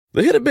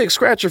The Hit a Big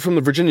Scratcher from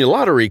the Virginia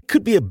Lottery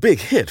could be a big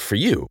hit for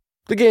you.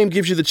 The game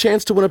gives you the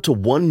chance to win up to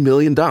 $1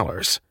 million.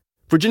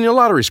 Virginia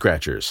Lottery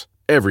Scratchers.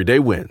 Everyday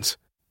wins.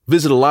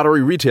 Visit a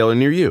lottery retailer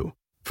near you.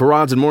 For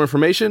odds and more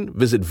information,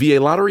 visit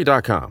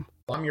VALottery.com.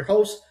 I'm your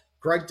host,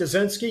 Greg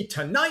Dazinski.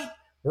 Tonight,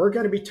 we're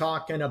going to be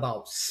talking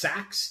about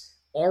sex,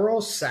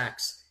 oral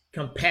sex,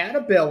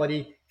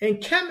 compatibility, and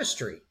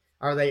chemistry.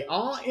 Are they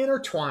all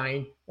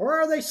intertwined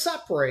or are they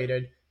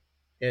separated?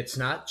 It's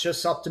not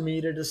just up to me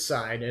to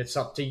decide. It's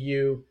up to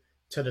you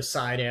to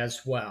decide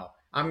as well.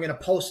 I'm going to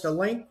post a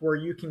link where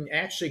you can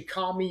actually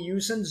call me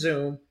using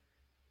Zoom.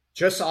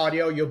 Just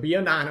audio. You'll be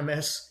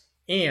anonymous.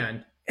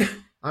 And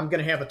I'm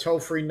going to have a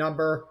toll-free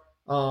number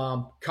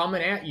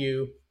coming at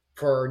you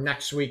for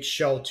next week's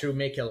show to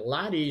make it a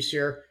lot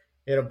easier.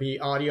 It'll be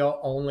audio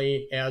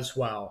only as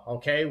well.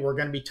 Okay, we're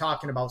going to be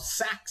talking about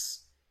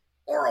sex,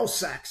 oral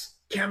sex,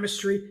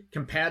 chemistry,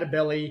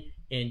 compatibility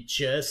in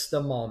just a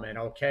moment.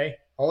 Okay,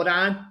 hold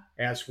on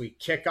as we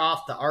kick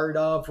off the Art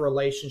of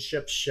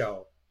Relationships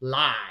show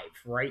live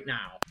right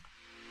now.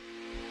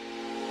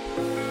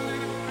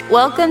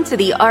 Welcome to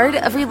the Art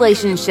of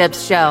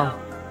Relationships show.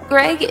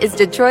 Greg is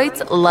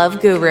Detroit's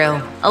love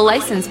guru, a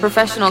licensed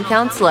professional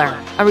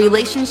counselor, a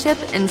relationship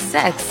and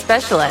sex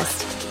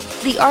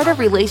specialist. The Art of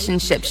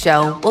Relationships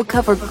show will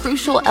cover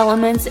crucial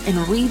elements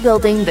in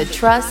rebuilding the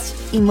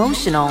trust,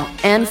 emotional,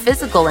 and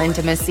physical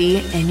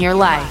intimacy in your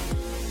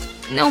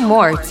life. No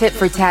more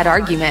tit-for-tat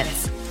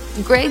arguments.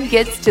 Greg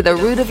gets to the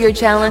root of your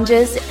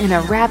challenges in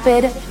a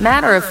rapid,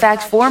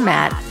 matter-of-fact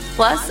format,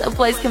 plus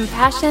applies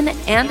compassion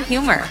and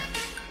humor.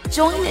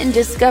 Join in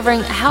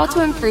discovering how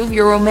to improve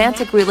your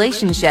romantic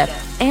relationship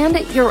and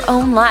your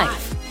own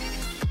life.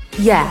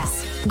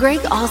 Yes,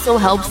 Greg also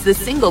helps the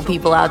single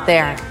people out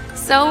there.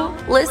 So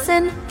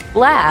listen,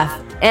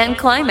 laugh, and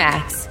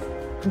climax.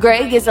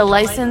 Greg is a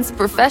licensed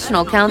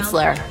professional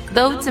counselor,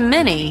 though to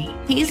many,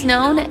 he's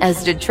known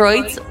as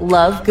Detroit's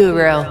love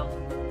guru.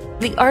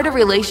 The Art of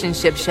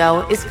Relationships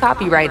show is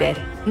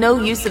copyrighted. No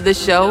use of the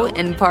show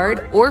in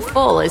part or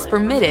full is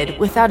permitted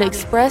without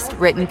expressed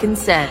written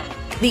consent.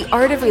 The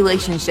Art of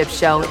Relationships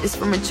show is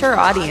for mature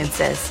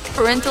audiences.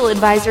 Parental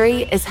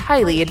advisory is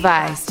highly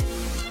advised.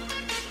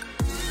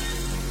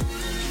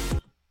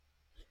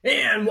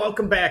 And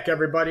welcome back,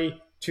 everybody,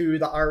 to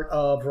the Art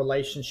of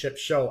Relationships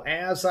show.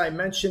 As I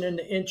mentioned in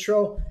the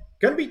intro,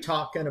 going to be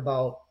talking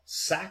about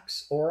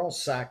sex, oral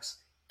sex,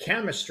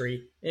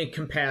 chemistry, and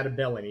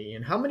compatibility.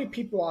 And how many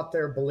people out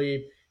there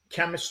believe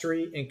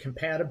chemistry and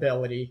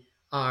compatibility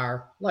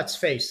are, let's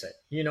face it,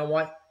 you know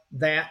what,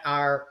 that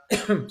are,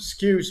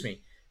 excuse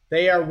me,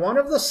 they are one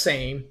of the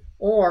same,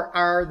 or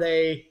are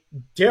they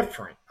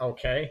different,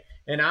 okay?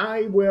 And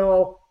I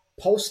will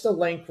post a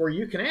link where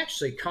you can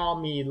actually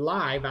call me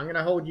live. I'm going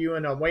to hold you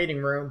in a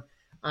waiting room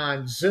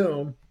on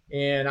Zoom,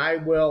 and I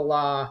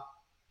will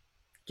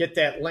get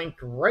that link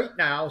right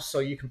now so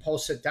you can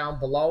post it down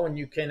below, and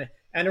you can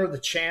enter the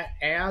chat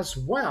as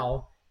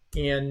well.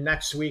 And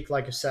next week,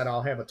 like I said,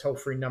 I'll have a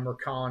toll-free number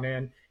calling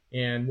in,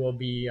 and we'll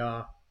be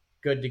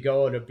good to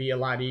go. It'll be a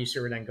lot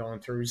easier than going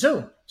through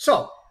Zoom.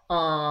 So,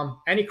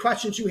 any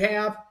questions you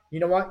have, you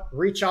know what,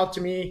 reach out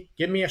to me,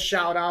 give me a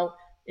shout out.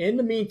 In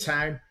the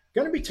meantime,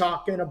 going to be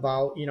talking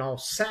about,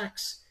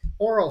 sex,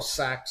 oral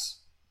sex,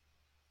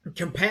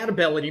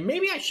 compatibility.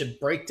 Maybe I should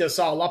break this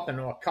all up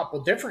into a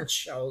couple different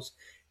shows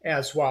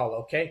as well,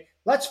 okay?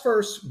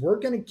 We're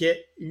going to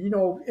get,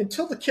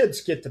 until the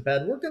kids get to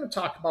bed, we're going to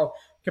talk about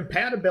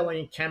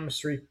compatibility and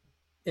chemistry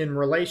in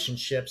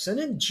relationships and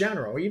in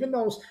general, even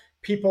those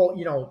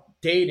people,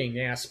 dating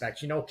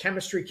aspects,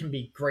 chemistry can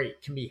be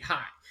great, can be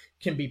hot,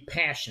 can be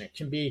passionate,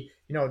 can be,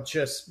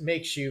 just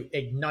makes you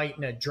ignite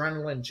and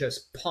adrenaline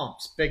just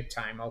pumps big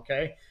time,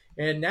 okay?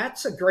 And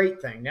that's a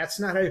great thing. That's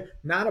not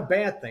a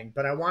bad thing,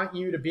 but I want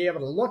you to be able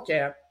to look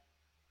at,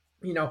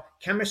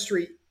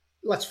 chemistry.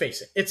 Let's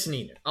face it, it's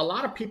needed. A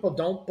lot of people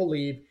don't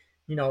believe,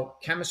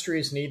 chemistry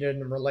is needed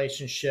in a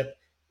relationship,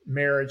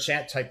 marriage,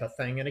 that type of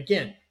thing. And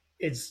again,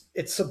 it's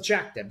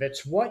subjective.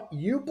 It's what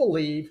you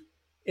believe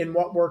in,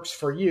 what works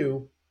for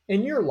you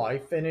in your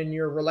life and in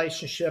your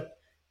relationship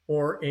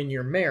or in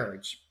your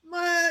marriage.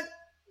 But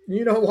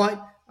you know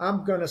what?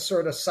 I'm going to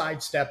sort of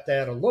sidestep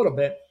that a little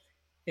bit.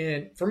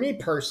 And for me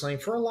personally,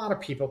 for a lot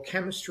of people,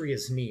 chemistry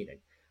is needed.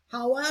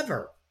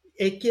 However,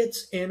 it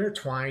gets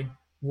intertwined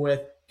with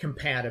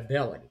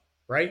compatibility,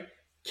 right?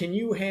 Can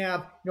you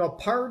have,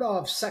 part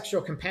of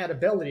sexual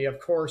compatibility, of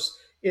course,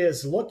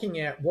 is looking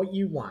at what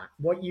you want,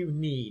 what you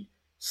need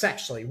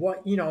sexually,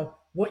 what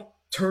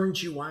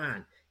turns you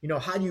on,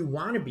 how do you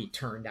want to be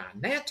turned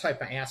on, that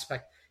type of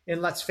aspect.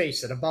 And let's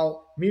face it,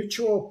 about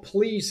mutual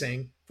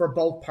pleasing for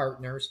both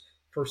partners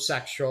for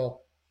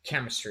sexual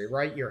chemistry,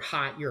 right? You're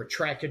hot, you're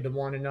attracted to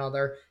one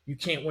another, you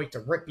can't wait to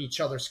rip each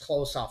other's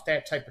clothes off,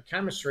 that type of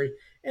chemistry.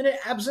 And it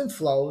ebbs and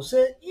flows.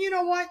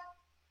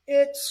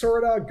 It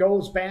sort of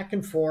goes back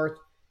and forth,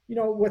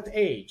 with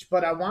age.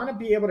 But I want to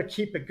be able to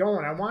keep it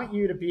going. I want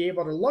you to be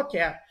able to look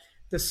at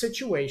the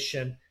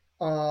situation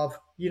of,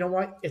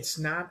 it's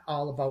not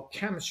all about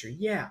chemistry.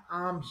 Yeah,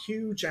 I'm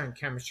huge on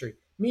chemistry.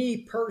 Me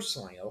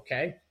personally,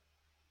 okay?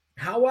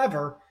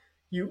 However,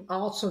 you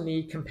also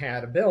need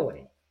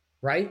compatibility,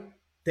 right?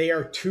 They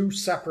are two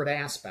separate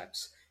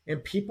aspects.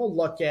 And people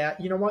look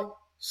at, you know what,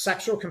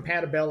 sexual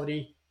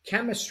compatibility,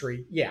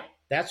 chemistry, yeah,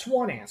 that's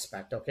one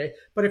aspect, okay?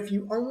 But if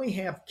you only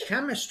have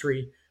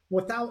chemistry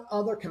without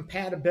other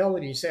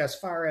compatibilities as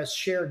far as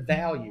shared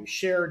values,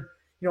 shared,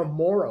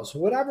 morals,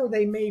 whatever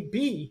they may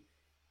be,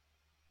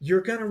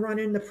 you're going to run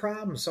into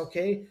problems,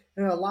 okay?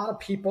 And a lot of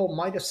people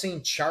might have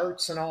seen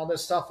charts and all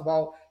this stuff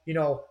about,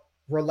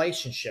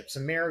 relationships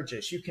and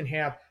marriages. You can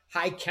have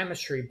high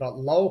chemistry but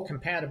low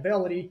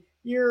compatibility.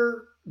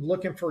 You're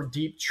looking for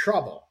deep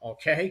trouble,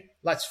 okay?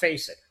 Let's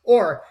face it.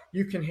 Or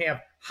you can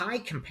have high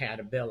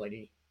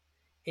compatibility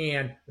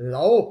and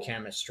low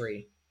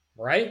chemistry,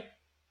 right?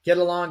 Get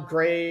along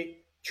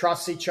great,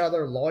 trust each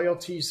other,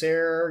 loyalty's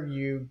there,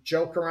 you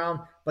joke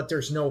around, but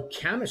there's no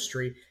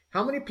chemistry.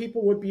 How many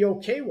people would be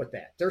okay with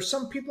that? There's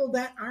some people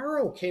that are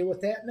okay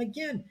with that. And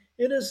again,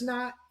 it is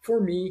not for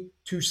me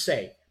to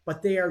say,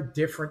 but they are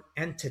different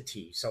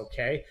entities,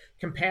 okay?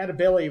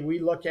 Compatibility, we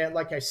look at,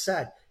 like I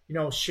said,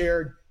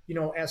 shared,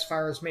 as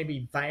far as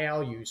maybe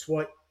values,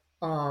 what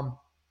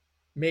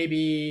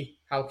maybe,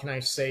 how can I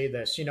say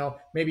this,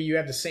 maybe you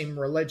have the same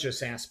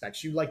religious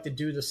aspects, you like to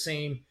do the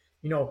same,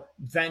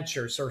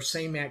 ventures or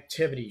same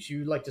activities,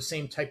 you like the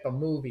same type of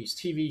movies,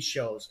 TV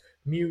shows,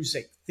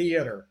 music,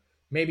 theater,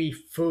 maybe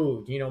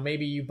food,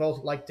 maybe you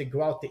both like to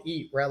go out to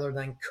eat rather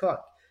than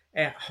cook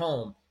at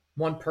home.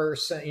 One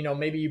person,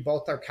 maybe you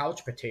both are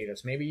couch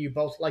potatoes, maybe you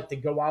both like to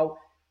go out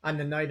on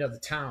the night of the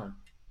town.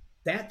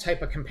 That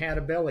type of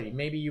compatibility.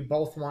 Maybe you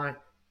both want,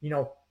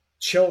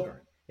 children,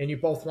 and you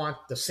both want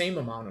the same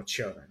amount of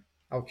children.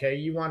 Okay,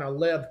 you want to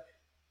live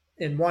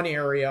in one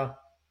area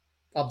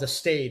of the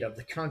state, of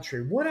the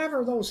country,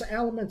 whatever those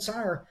elements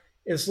are,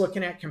 is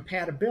looking at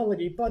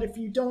compatibility. But if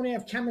you don't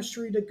have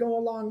chemistry to go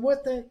along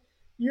with it,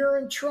 you're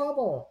in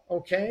trouble.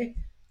 Okay,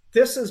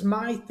 this is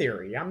my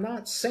theory. I'm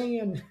not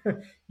saying,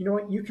 you know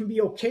what, you can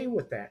be okay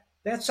with that.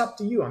 That's up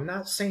to you. I'm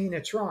not saying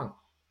it's wrong.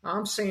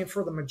 I'm saying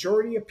for the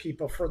majority of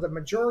people, for the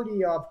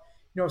majority of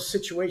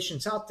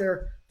situations out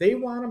there, they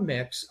want a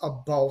mix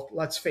of both.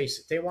 Let's face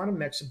it, they want a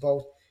mix of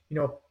both,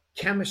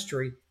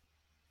 chemistry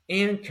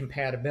and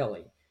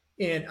compatibility.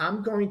 And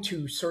I'm going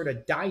to sort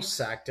of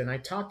dissect, and I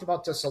talked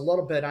about this a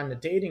little bit on the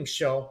dating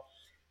show,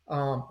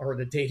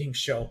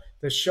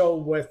 the show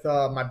with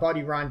my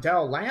buddy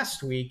Rondell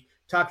last week,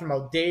 talking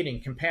about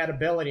dating,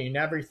 compatibility, and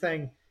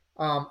everything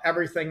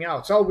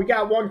else. Oh, we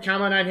got one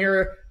comment on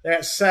here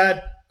that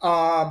said,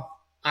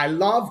 I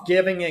love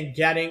giving and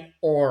getting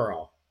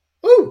oral.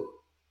 Ooh,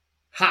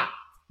 hot.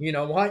 You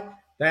know what?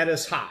 That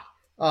is hot.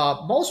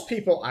 Most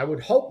people, I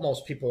would hope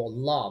most people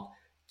love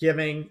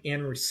giving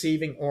and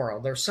receiving oral.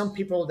 There's some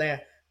people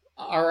that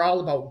are all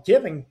about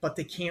giving, but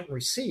they can't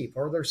receive.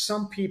 Or there's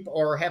some people,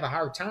 or have a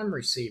hard time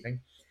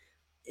receiving.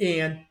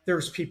 And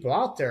there's people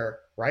out there,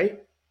 right,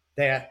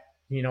 that,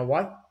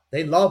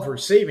 they love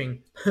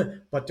receiving,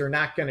 but they're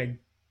not going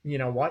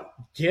to,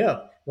 give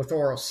with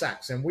oral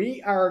sex. And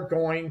we are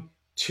going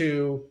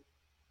to,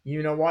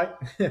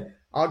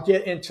 I'll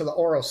get into the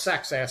oral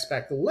sex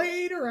aspect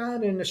later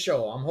on in the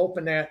show. I'm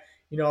hoping that,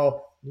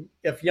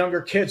 if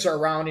younger kids are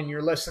around and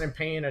you're listening,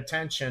 paying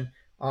attention,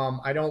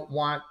 I don't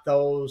want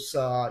those,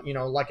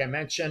 like I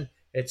mentioned,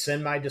 it's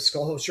in my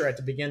disclosure at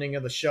the beginning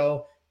of the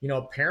show,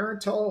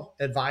 parental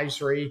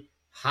advisory,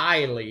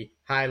 highly,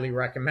 highly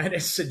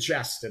recommended,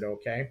 suggested.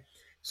 Okay.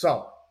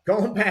 So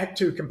going back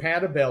to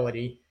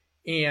compatibility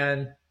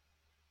and,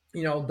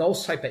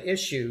 those type of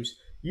issues,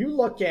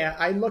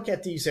 I look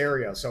at these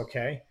areas.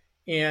 Okay.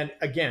 And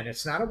again,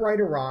 it's not a right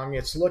or wrong.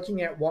 It's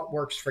looking at what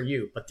works for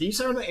you. But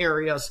these are the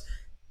areas,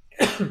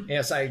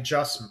 as I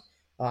just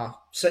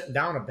sitting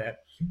down a bit,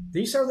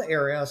 these are the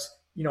areas,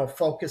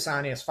 focus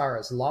on as far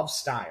as love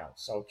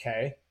styles.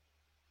 Okay.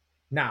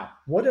 Now,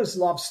 what does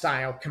love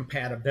style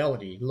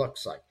compatibility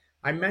looks like?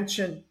 I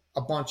mentioned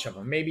a bunch of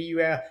them. Maybe you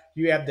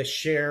have the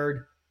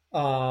shared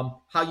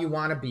how you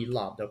want to be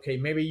loved. Okay.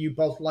 Maybe you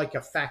both like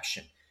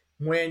affection.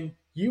 When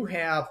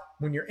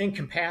you're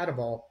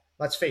incompatible,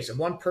 let's face it,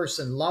 one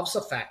person loves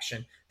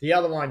affection, the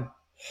other one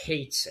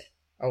hates it.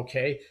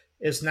 Okay.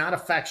 Is not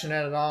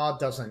affectionate at all,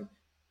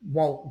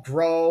 won't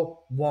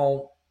grow,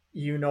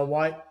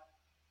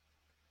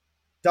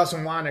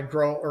 doesn't want to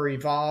grow or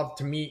evolve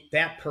to meet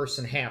that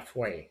person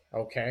halfway.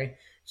 Okay.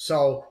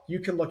 So you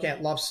can look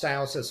at love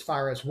styles as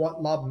far as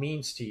what love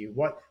means to you,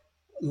 what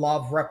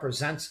love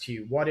represents to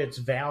you, what its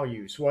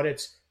values, what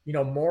its,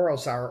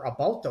 morals are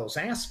about those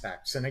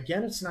aspects. And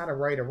again, it's not a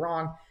right or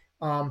wrong.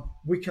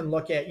 We can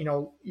look at,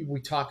 we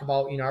talk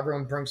about,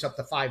 everyone brings up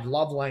the 5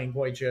 love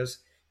languages.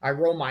 I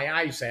roll my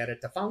eyes at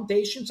it. The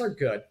foundations are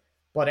good.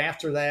 But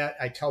after that,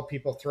 I tell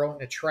people throw it in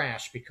the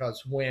trash,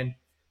 because when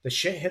the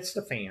shit hits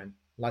the fan,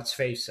 let's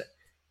face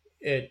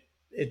it,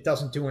 it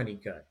doesn't do any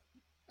good.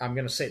 I'm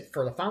going to say,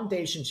 for the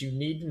foundations, you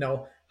need to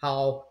know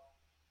how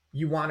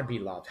you want to be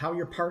loved, how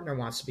your partner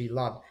wants to be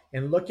loved,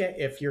 and look at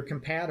if you're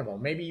compatible.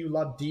 Maybe you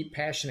love deep,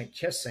 passionate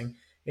kissing,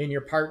 and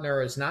your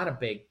partner is not a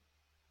big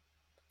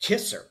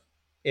kisser,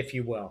 if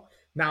you will.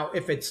 Now,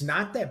 if it's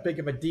not that big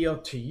of a deal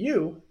to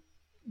you,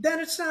 then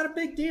it's not a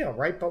big deal,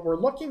 right? But we're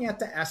looking at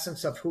the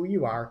essence of who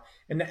you are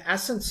and the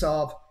essence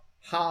of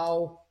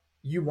how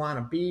you want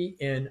to be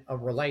in a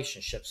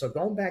relationship. So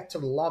going back to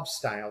the love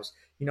styles,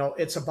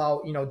 it's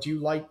about, do you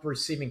like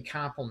receiving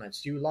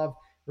compliments? Do you love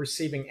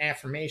receiving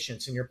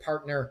affirmations, and your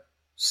partner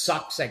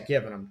sucks at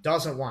giving them,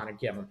 doesn't want to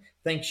give them,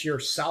 thinks you're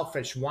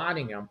selfish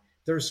wanting them?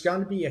 There's going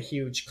to be a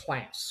huge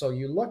clash. So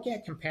you look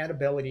at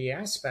compatibility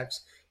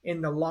aspects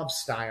in the love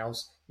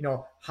styles,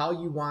 how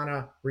you want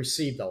to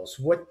receive those.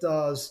 What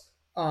does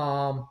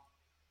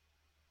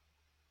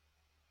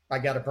I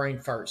got a brain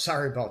fart.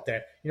 Sorry about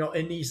that.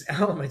 In these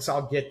elements,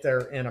 I'll get there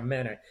in a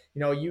minute.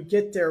 You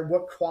get there,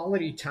 what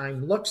quality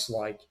time looks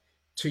like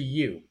to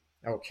you.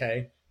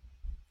 Okay.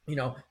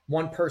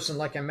 One person,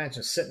 like I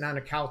mentioned, sitting on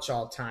the couch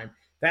all the time,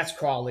 that's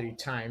quality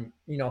time.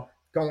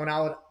 Going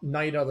out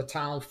night of the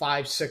town,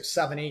 5, 6,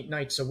 7, 8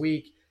 nights a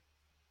week,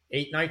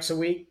 8 nights a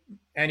week.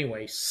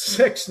 Anyway,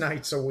 6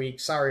 nights a week.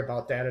 Sorry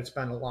about that. It's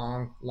been a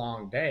long,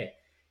 long day.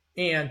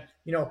 And,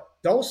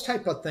 those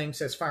type of things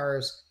as far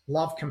as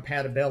love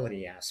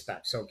compatibility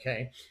aspects.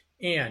 Okay.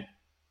 And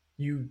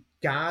you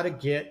got to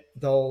get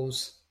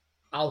those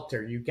out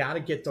there. You got to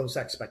get those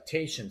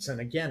expectations. And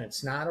again,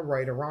 it's not a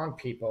right or wrong,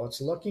 people. It's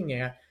looking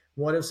at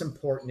what is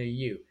important to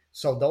you.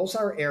 So those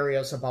are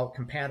areas about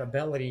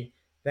compatibility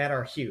that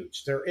are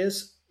huge. There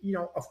is,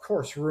 of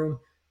course, room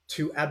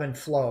to ebb and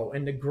flow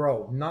and to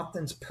grow.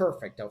 Nothing's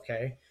perfect,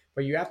 okay?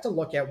 But you have to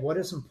look at what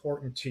is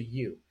important to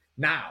you.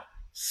 Now,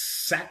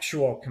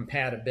 sexual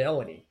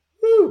compatibility.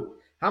 Woo!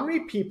 How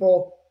many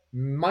people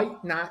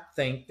might not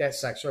think that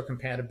sexual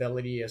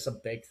compatibility is a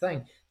big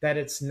thing, that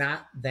it's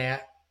not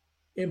that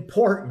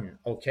important,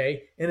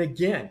 okay? And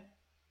again,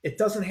 it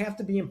doesn't have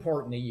to be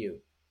important to you.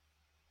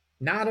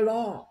 Not at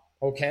all,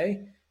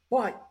 okay?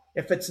 But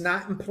if it's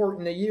not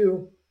important to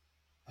you,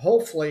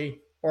 hopefully,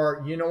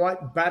 or you know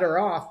what, better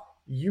off,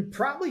 you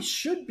probably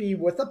should be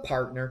with a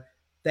partner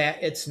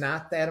that it's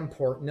not that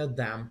important to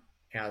them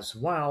as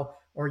well,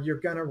 or you're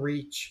going to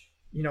reach,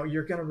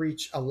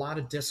 a lot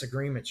of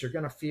disagreements. You're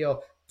going to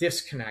feel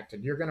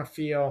disconnected. You're going to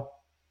feel,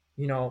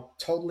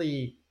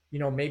 totally,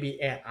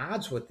 maybe at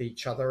odds with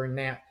each other, and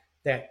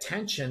that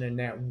tension and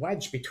that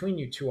wedge between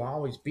you two will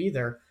always be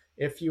there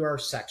if you are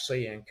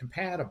sexually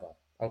incompatible.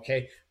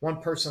 Okay.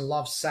 One person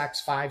loves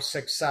sex 5,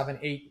 6, 7,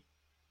 8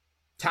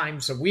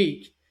 times a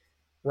week,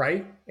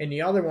 right? And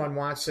the other one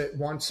wants it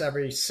once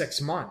every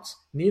 6 months.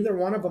 Neither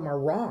one of them are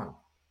wrong.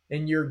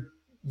 And you're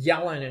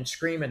yelling and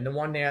screaming. The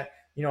one that,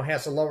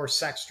 has a lower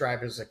sex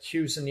drive is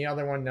accusing the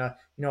other one to,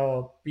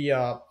 be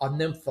a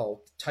nympho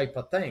type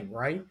of thing,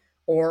 right?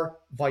 Or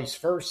vice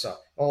versa.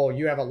 Oh,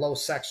 you have a low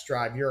sex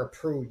drive. You're a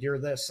prude. You're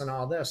this and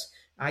all this.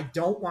 I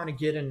don't want to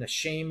get into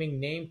shaming,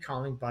 name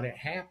calling, but it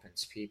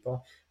happens,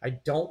 people. I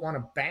don't want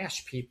to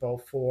bash people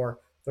for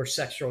their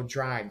sexual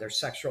drive, their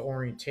sexual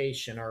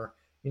orientation, or,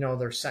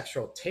 their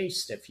sexual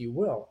taste, if you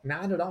will.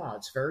 Not at all.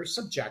 It's very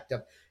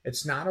subjective.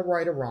 It's not a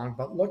right or wrong,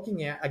 but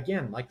looking at,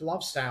 again, like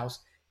love styles,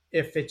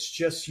 if it's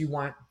just you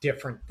want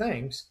different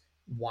things,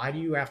 why do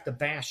you have to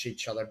bash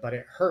each other? But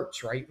it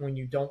hurts, right? When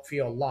you don't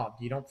feel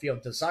loved, you don't feel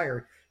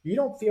desired, you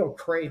don't feel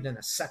craved in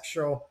a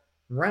sexual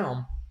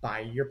realm by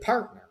your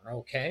partner,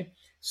 okay?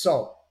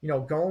 So,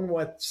 going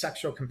with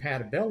sexual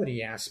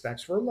compatibility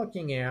aspects, we're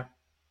looking at,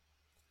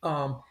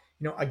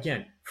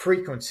 again,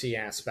 frequency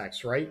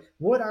aspects, right?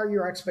 What are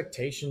your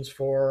expectations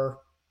for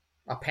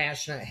a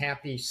passionate,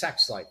 happy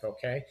sex life,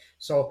 okay?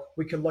 So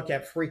we could look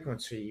at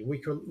frequency. We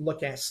could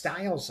look at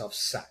styles of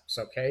sex,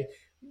 okay?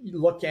 You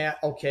look at,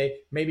 okay,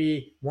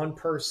 maybe one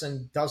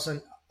person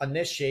doesn't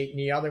initiate and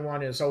the other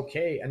one is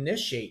okay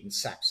initiating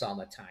sex all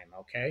the time,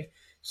 okay?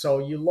 So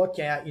you look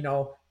at,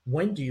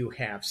 when do you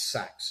have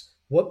sex?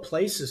 What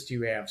places do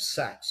you have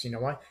sex? You know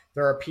what?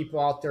 There are people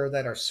out there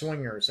that are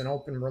swingers and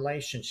open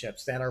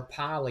relationships, that are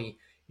poly,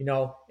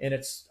 and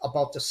it's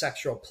about the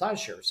sexual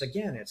pleasures.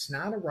 Again, it's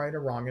not a right or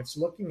wrong. It's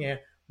looking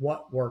at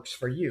what works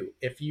for you.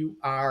 If you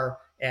are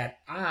at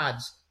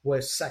odds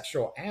with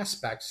sexual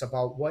aspects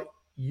about what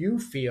you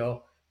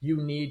feel you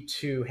need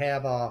to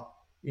have a,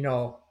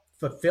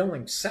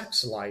 fulfilling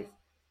sex life,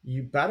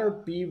 you better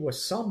be with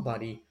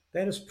somebody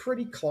that is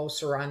pretty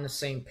close or on the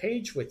same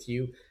page with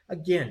you.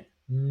 Again,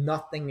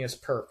 nothing is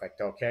perfect,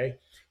 okay?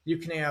 You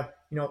can have,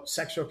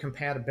 sexual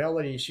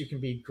compatibilities. You can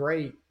be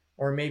great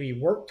or maybe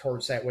work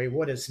towards that way,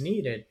 what is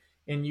needed.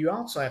 And you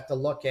also have to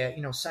look at,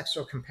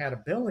 sexual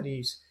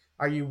compatibilities.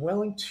 Are you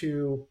willing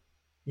to,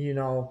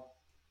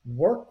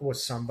 work with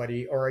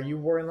somebody, or are you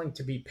willing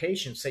to be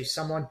patient? Say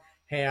someone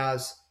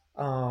has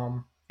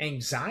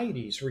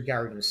anxieties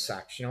regarding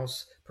sex,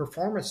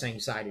 performance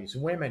anxieties,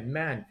 women,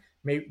 men.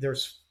 Maybe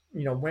there's,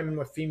 women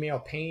with female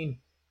pain,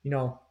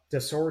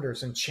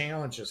 disorders and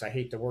challenges. I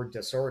hate the word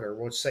disorder.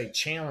 We'll say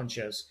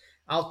challenges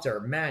out there.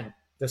 Men,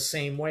 the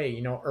same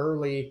way,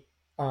 early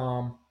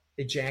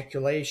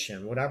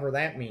ejaculation, whatever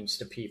that means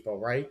to people,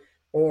 right?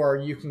 Or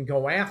you can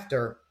go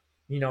after,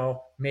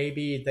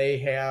 maybe they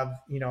have,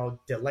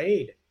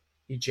 delayed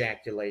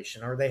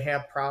ejaculation, or they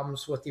have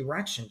problems with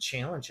erection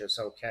challenges,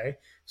 okay?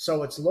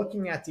 So it's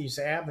looking at these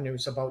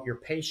avenues about your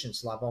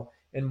patience level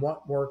and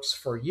what works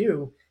for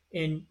you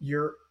in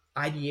your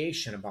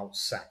ideation about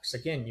sex.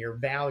 Again, your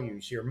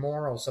values, your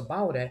morals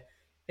about it.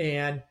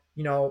 And,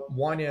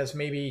 one is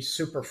maybe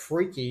super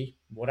freaky,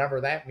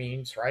 whatever that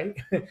means, right?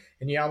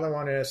 And the other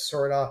one is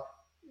sort of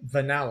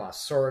vanilla,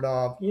 sort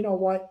of, you know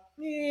what?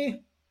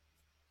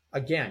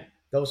 Again,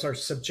 those are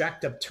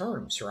subjective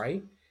terms,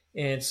 right?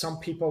 And some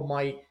people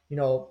might,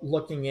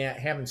 looking at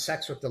having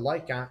sex with the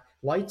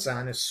lights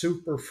on is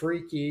super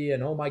freaky,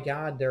 and oh my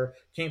God, they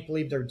can't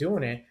believe they're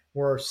doing it.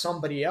 Where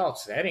somebody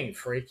else, that ain't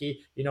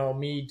freaky.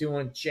 Me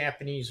doing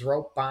Japanese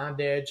rope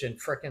bondage and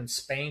fricking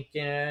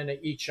spanking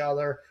each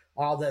other,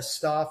 all this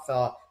stuff,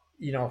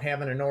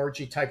 having an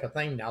orgy type of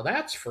thing. Now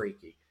that's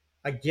freaky.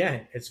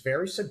 Again, it's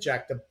very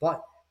subjective,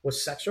 but with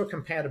sexual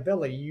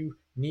compatibility, you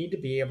need to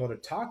be able to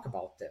talk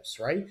about this,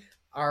 right?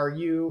 Are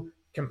you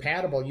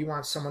compatible? You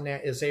want someone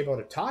that is able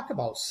to talk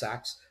about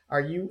sex.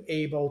 Are you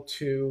able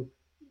to,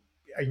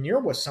 and you're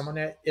with someone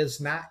that is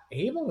not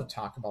able to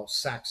talk about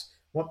sex,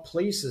 what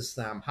pleases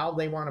them, how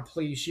they want to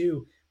please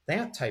you,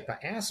 that type of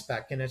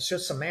aspect. And it's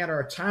just a matter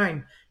of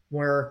time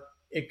where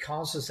it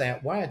causes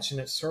that wedge and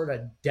it sort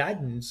of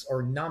deadens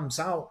or numbs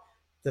out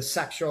the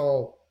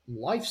sexual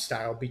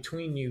lifestyle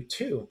between you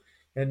two.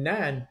 And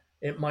then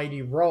it might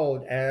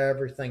erode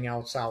everything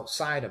else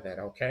outside of it,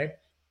 okay?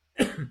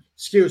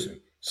 Excuse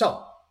me.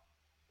 So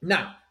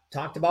now,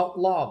 talked about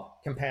love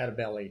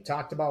compatibility,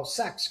 talked about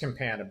sex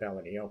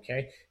compatibility,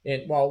 okay?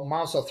 And well,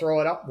 might as well throw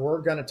it up.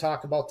 We're going to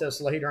talk about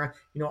this later on,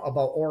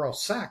 about oral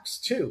sex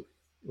too.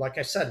 Like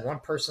I said,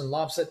 one person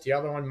loves it, the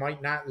other one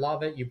might not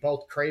love it. You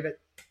both crave it.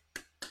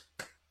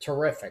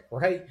 Terrific,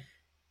 right?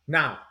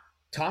 Now,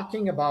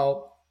 talking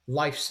about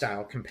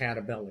lifestyle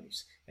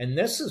compatibilities. And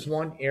this is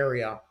one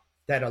area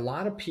that a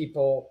lot of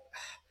people,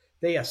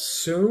 they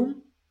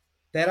assume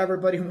that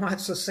everybody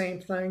wants the same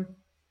thing,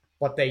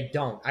 but they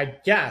don't. I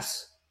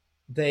guess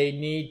they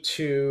need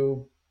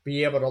to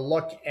be able to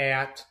look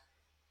at,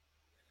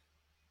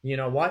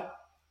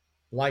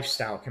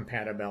 lifestyle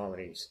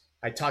compatibilities.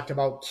 I talked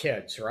about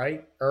kids,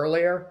 right?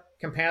 Earlier,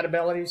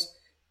 compatibilities.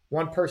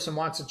 One person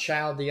wants a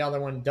child, the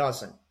other one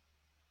doesn't.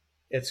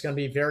 It's going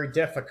to be very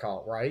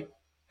difficult, right?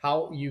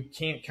 How you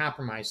can't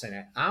compromise in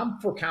it. I'm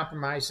for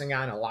compromising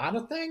on a lot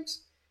of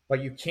things,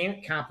 but you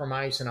can't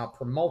compromise, and I'll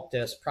promote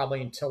this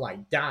probably until I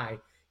die.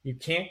 You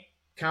can't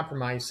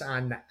compromise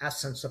on the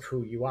essence of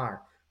who you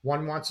are.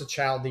 One wants a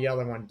child, the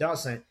other one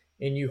doesn't.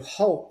 And you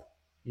hope,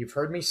 you've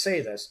heard me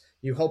say this,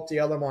 you hope the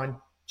other one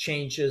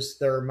changes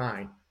their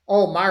mind.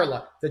 Oh,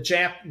 Marla,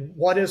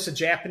 what is the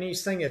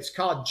Japanese thing? It's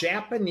called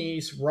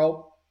Japanese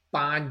rope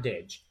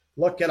bondage.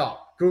 Look it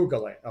up.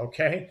 Google it,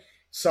 okay?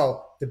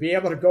 So to be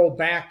able to go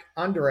back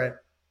under it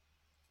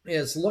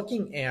is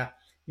looking at,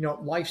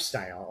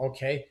 lifestyle,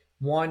 okay?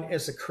 One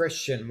is a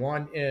Christian,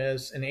 one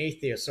is an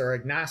atheist or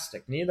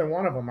agnostic. Neither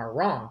one of them are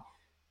wrong.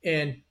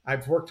 And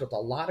I've worked with a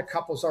lot of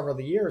couples over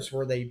the years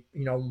where they,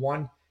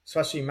 one,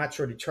 especially in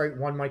Metro Detroit,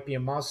 one might be a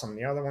Muslim,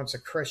 the other one's a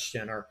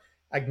Christian or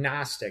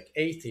agnostic,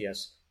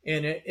 atheist.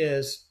 And it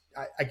is,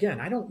 again,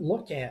 I don't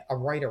look at a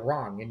right or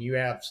wrong. And you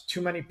have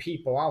too many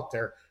people out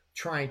there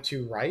trying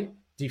to,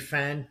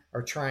 defend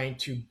or trying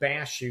to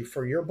bash you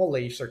for your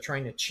beliefs or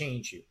trying to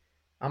change you.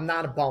 I'm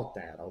not about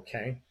that,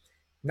 okay?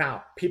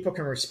 Now, people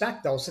can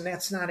respect those, and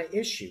that's not an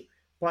issue.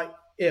 But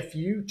if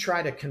you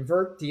try to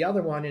convert the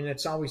other one and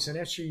it's always an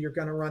issue, you're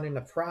going to run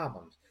into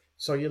problems.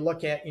 So you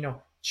look at,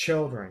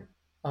 children,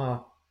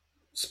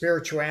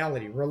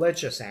 spirituality,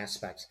 religious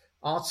aspects.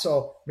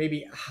 Also,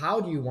 maybe how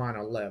do you want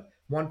to live?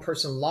 One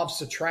person loves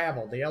to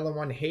travel, the other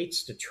one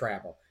hates to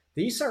travel.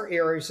 These are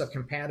areas of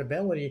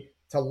compatibility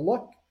to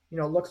look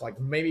like.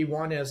 Maybe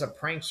one is a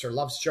prankster,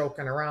 loves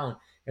joking around,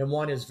 and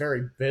one is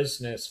very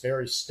business,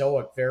 very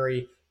stoic,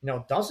 very,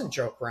 doesn't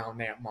joke around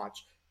that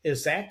much.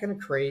 Is that going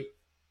to create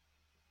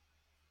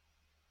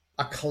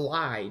a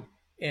collide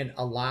in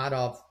a lot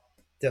of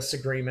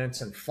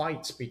disagreements and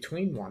fights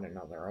between one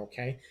another,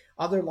 okay?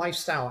 Other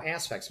lifestyle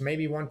aspects.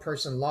 Maybe one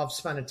person loves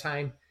spending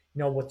time,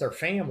 with their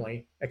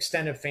family,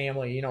 extended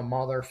family,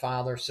 mother,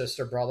 father,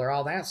 sister, brother,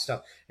 all that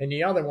stuff. And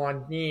the other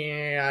one,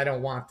 I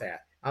don't want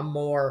that. I'm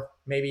more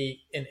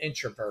maybe an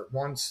introvert.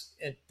 One's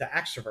the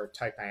extrovert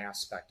type of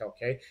aspect,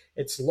 okay?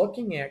 It's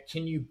looking at,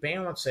 can you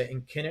balance it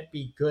and can it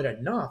be good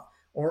enough?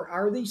 Or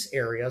are these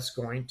areas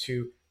going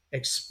to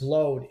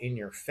explode in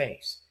your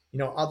face?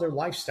 Other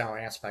lifestyle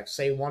aspects.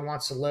 Say one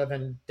wants to live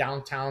in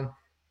downtown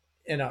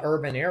in an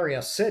urban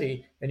area,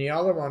 city, and the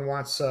other one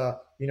wants to,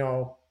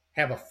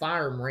 have a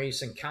farm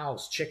raising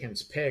cows,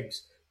 chickens,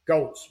 pigs,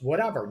 goats,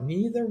 whatever.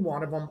 Neither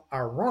one of them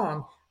are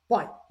wrong,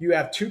 but you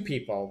have two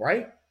people,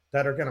 right,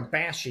 that are going to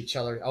bash each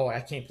other. Oh, I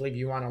can't believe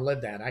you want to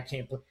live that. I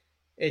can't believe.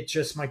 It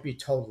just might be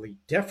totally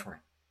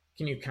different.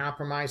 Can you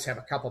compromise, have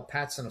a couple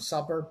pets in a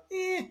suburb?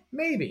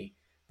 Maybe.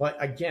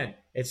 But again,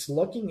 it's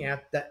looking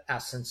at the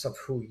essence of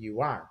who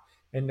you are.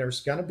 And there's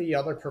going to be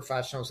other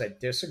professionals that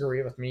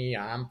disagree with me.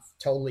 I'm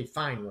totally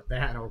fine with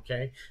that,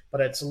 okay?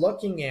 But it's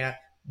looking at,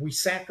 we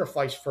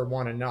sacrifice for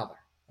one another,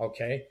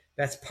 okay?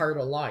 That's part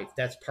of life.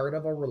 That's part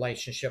of a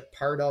relationship,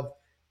 part of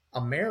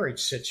a marriage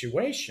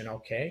situation,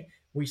 okay?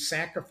 we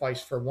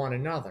sacrifice for one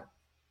another.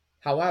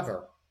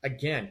 However,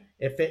 again,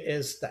 if it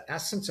is the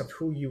essence of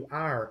who you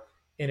are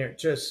and it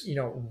just,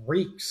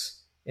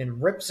 reeks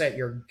and rips at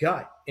your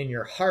gut and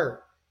your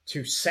heart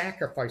to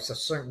sacrifice a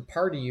certain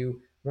part of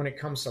you when it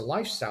comes to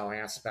lifestyle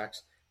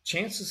aspects,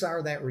 chances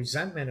are that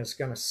resentment is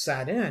going to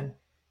set in.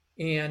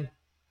 And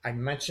I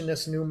mentioned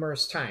this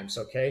numerous times,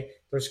 okay?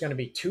 There's going to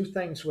be two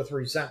things with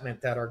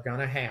resentment that are going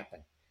to happen,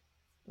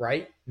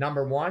 right?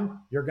 Number one,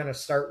 you're going to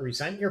start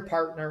resenting your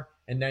partner,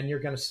 and then you're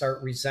going to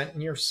start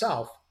resenting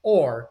yourself.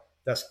 Or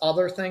this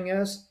other thing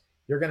is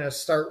you're going to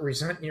start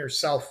resenting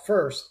yourself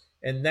first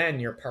and then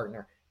your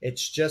partner.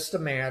 It's just a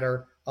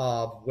matter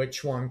of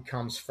which one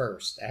comes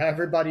first.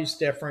 Everybody's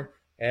different.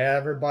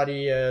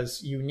 Everybody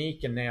is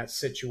unique in that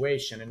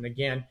situation. And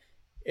again,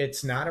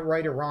 it's not a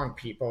right or wrong,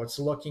 people. It's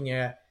looking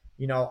at,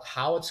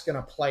 how it's going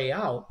to play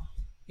out.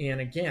 And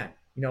again,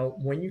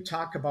 when you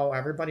talk about,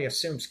 everybody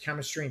assumes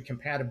chemistry and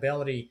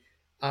compatibility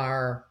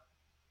are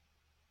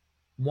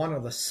one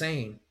of the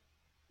same.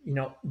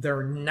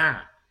 They're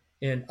not.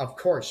 And of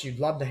course, you'd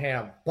love to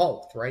have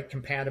both, right?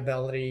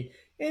 Compatibility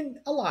in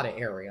a lot of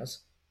areas,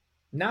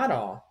 not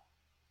all.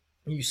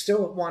 You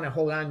still want to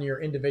hold on to your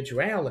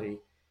individuality,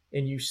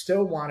 and you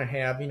still want to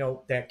have,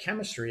 that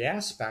chemistry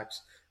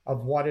aspects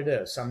of what it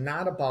is. I'm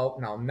not about,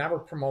 and I'll never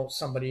promote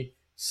somebody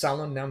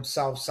selling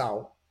themselves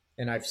out.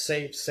 And I've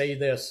say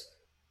this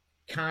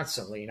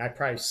constantly, and I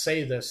probably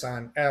say this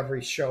on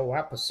every show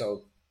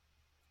episode,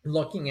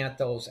 looking at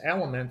those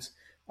elements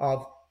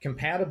of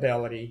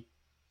compatibility,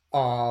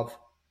 of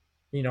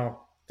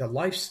the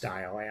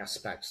lifestyle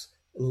aspects,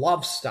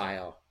 love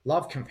style,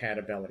 love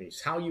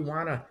compatibilities, how you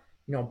want to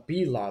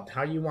be loved,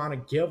 how you want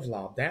to give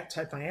love, that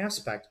type of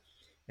aspect.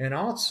 And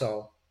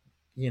also,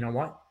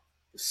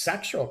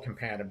 sexual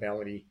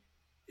compatibility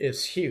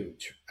is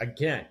huge.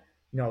 Again,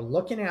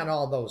 looking at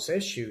all those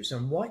issues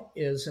and what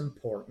is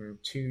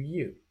important to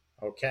you.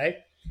 Okay.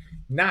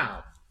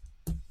 Now,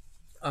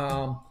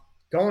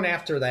 going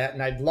after that,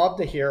 and I'd love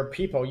to hear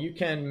people. You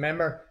can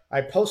remember,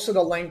 I posted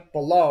a link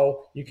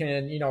below. You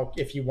can,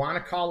 if you want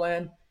to call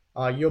in,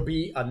 you'll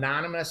be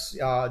anonymous,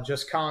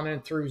 just calling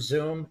in through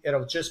Zoom.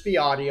 It'll just be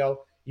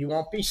audio. You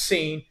won't be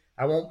seen.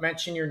 I won't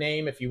mention your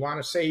name. If you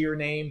want to say your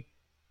name,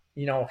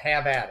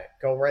 have at it.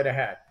 Go right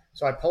ahead.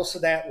 So I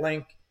posted that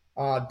link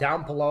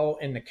down below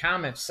in the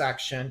comments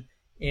section.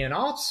 And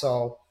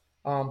also,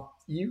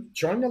 you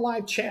join the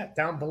live chat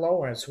down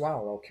below as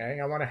well, okay?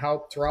 I want to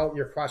help throw out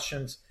your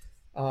questions,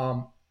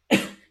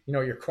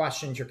 your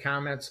questions, your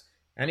comments,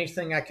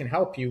 anything I can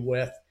help you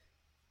with.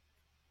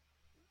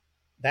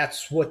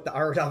 That's what the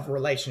Art of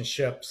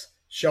Relationships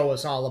show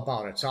is all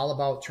about. It's all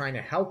about trying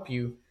to help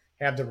you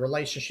have the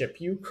relationship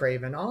you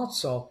crave and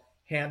also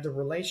have the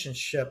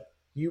relationship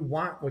you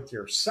want with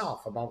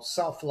yourself, about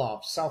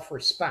self-love,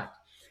 self-respect.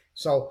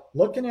 So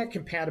looking at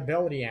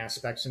compatibility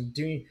aspects and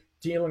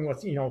dealing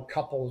with,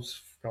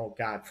 couples, oh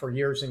God, for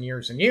years and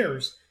years and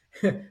years,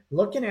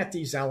 looking at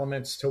these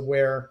elements to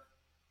where,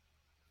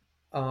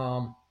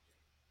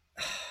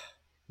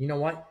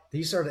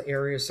 these are the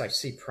areas I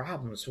see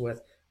problems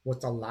with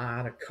a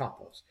lot of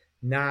couples.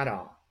 Not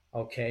all,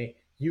 okay?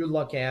 You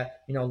look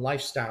at,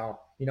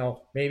 lifestyle,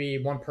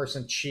 maybe one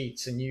person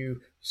cheats and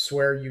you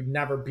swear you'd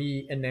never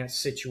be in that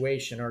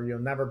situation or you'll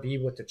never be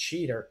with the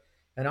cheater.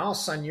 And all of a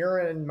sudden you're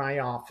in my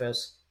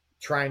office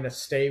trying to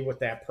stay with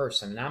that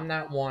person. And I'm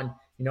not one,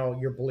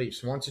 your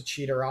beliefs. Once a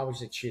cheater,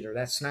 always a cheater.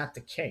 That's not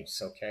the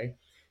case, okay?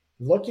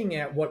 Looking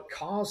at what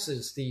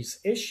causes these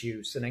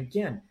issues. And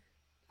again,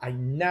 I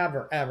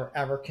never, ever,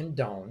 ever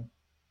condone.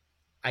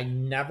 I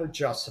never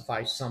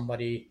justify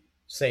somebody,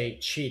 say,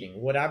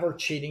 cheating. Whatever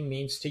cheating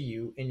means to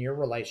you in your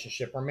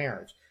relationship or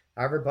marriage.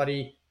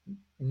 Everybody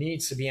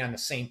needs to be on the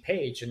same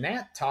page. And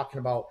that talking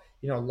about,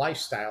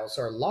 lifestyles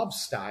or love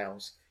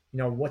styles,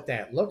 what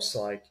that looks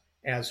like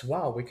as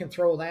well. We can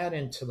throw that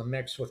into the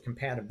mix with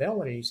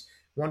compatibilities.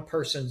 One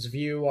person's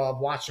view of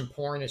watching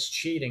porn is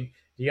cheating.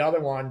 The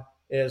other one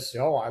is,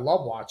 oh, I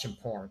love watching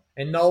porn.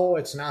 And no,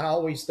 it's not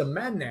always the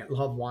men that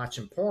love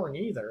watching porn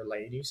either,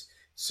 ladies.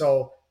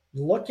 So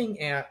looking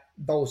at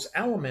those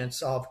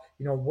elements of,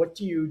 what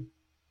do you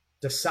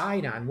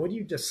decide on? What do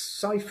you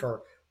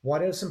decipher?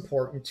 What is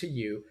important to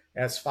you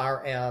as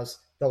far as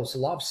those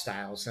love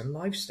styles and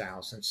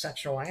lifestyles and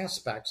sexual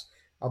aspects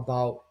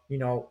about,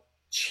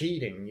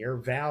 cheating, your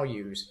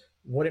values,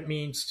 what it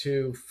means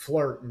to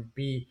flirt and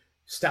be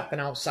stepping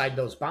outside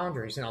those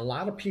boundaries. And a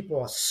lot of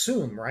people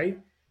assume, right?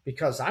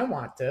 Because I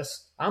want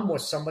this, I'm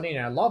with somebody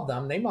and I love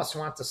them, they must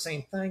want the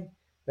same thing.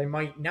 They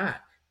might not.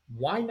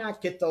 Why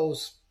not get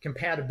those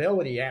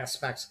compatibility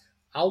aspects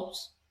out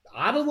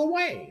of the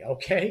way,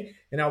 okay?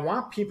 And I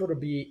want people to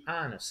be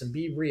honest and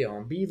be real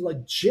and be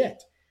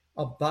legit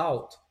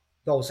about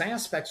those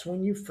aspects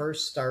when you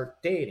first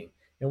start dating.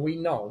 And we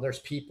know there's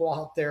people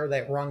out there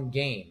that run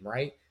game,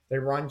 right? They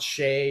run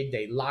shade,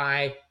 they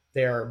lie,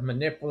 they're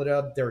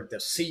manipulative, they're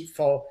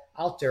deceitful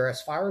out there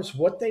as far as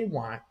what they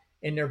want.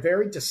 And they're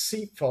very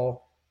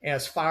deceitful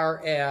as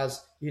far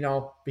as,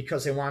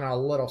 because they want a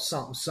little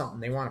something, something.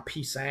 They want a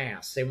piece of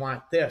ass. They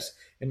want this,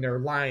 and they're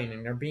lying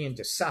and they're being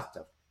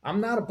deceptive.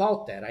 I'm not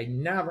about that. I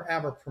never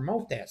ever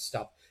promote that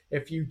stuff.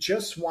 If you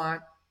just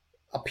want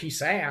a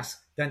piece of ass,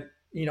 then,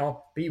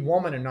 be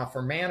woman enough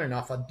or man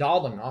enough,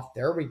 adult enough.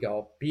 There we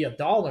go. Be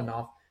adult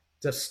enough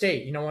to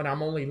state, you know what,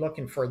 I'm only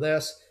looking for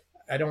this.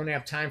 I don't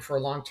have time for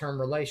a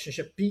long-term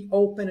relationship. Be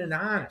open and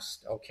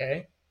honest,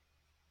 okay?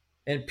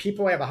 And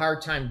people have a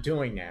hard time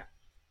doing that.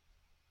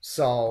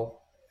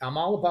 So I'm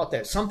all about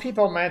that. Some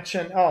people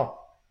mention,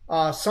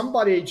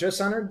 somebody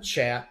just entered the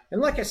chat.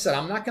 And like I said,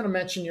 I'm not going to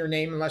mention your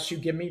name unless you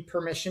give me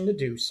permission to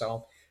do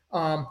so.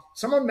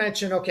 Someone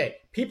mentioned, okay,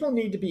 people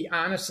need to be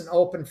honest and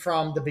open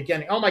from the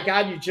beginning. Oh my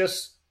God, you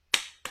just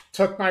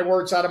took my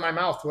words out of my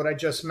mouth, what I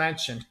just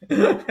mentioned.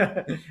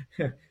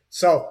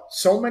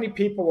 So many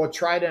people will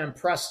try to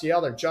impress the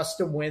other just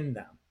to win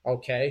them,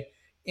 okay?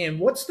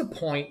 And what's the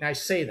point? And I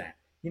say that,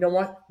 you know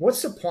what?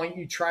 What's the point?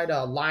 You try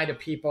to lie to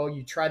people,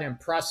 you try to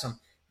impress them.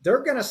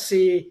 They're going to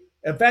see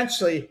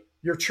eventually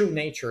your true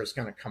nature is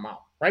going to come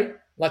out, right?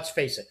 Let's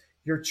face it.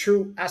 Your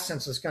true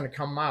essence is going to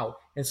come out.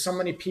 And so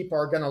many people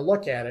are going to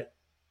look at it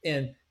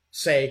and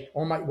say,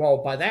 oh my, well,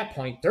 by that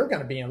point, they're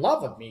going to be in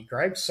love with me,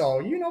 Greg. So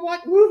you know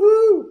what?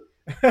 Woohoo!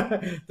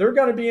 They're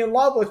going to be in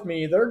love with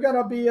me.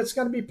 It's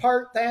going to be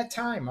part that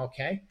time.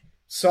 Okay.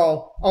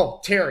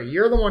 So, Terry,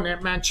 you're the one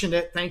that mentioned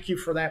it. Thank you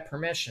for that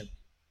permission.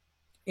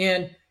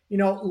 And,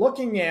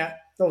 looking at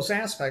those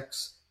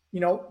aspects,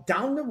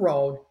 down the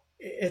road,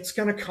 it's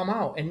going to come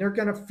out and they're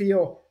going to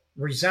feel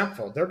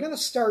resentful. They're going to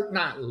start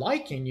not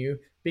liking you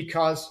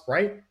because,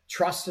 right,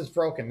 trust is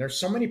broken. There's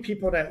so many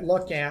people that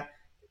look at,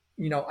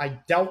 I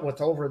dealt with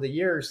over the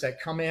years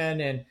that come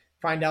in and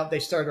find out they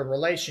started a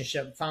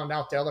relationship and found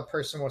out the other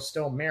person was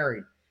still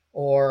married,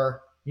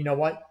 or,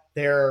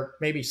 they're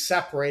maybe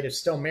separated,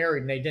 still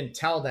married, and they didn't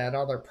tell that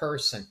other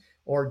person,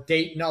 or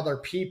dating other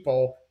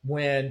people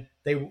when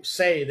they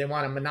say they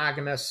want a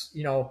monogamous,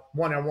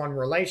 one-on-one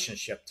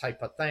relationship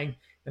type of thing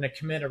in a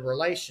committed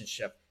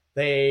relationship.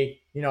 They're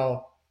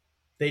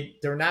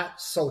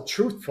not so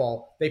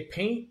truthful. They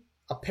paint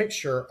a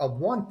picture of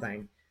one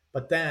thing,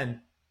 but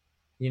then,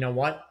 you know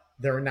what?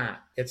 They're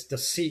not. It's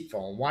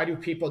deceitful. And why do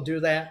people do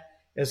that?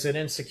 Is it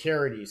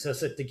insecurities?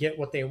 Is it to get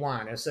what they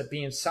want? Is it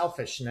being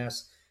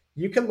selfishness?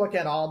 You can look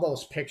at all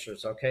those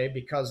pictures, okay?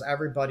 Because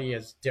everybody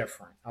is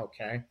different,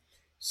 okay?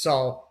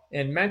 So,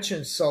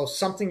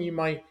 something you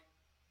might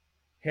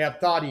have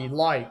thought he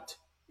liked,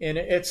 and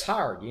it's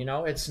hard,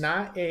 it's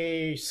not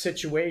a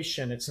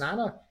situation, it's not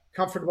a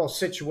comfortable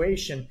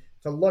situation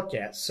to look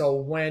at. So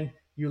when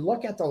you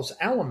look at those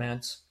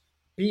elements,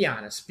 be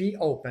honest, be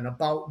open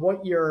about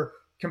what your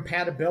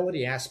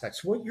compatibility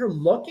aspects, what you're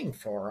looking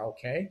for,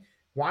 okay?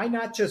 Why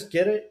not just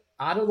get it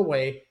out of the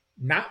way,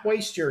 not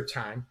waste your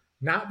time,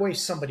 not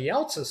waste somebody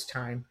else's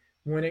time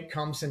when it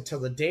comes into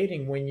the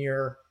dating, when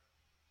you're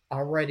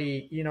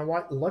already,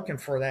 looking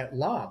for that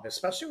love,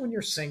 especially when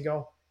you're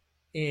single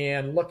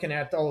and looking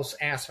at those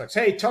aspects.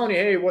 Hey, Tony,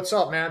 hey, what's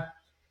up, man?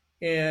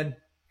 And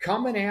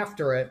coming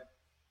after it,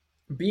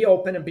 be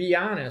open and be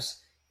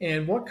honest.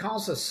 And what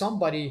causes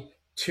somebody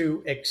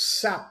to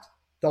accept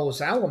those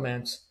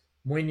elements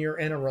when you're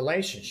in a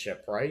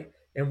relationship, right?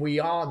 And we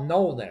all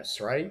know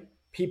this, right?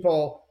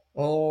 People,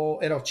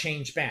 it'll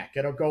change back.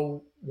 It'll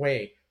go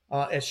away.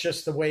 It's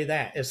just the way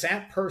that is.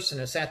 That person,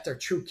 is that their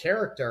true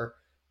character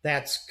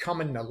that's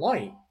coming to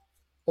light?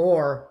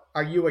 Or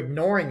are you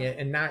ignoring it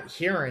and not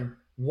hearing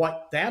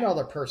what that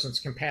other person's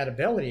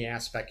compatibility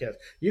aspect is?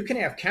 You can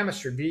have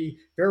chemistry, be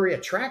very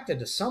attracted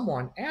to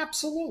someone.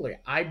 Absolutely.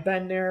 I've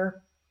been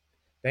there.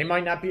 They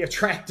might not be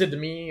attracted to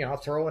me. I'll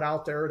throw it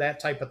out there, that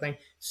type of thing.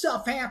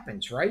 Stuff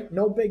happens, right?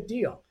 No big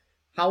deal.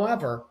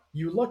 However,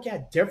 you look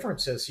at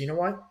differences. You know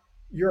what?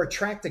 Your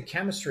attracted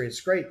chemistry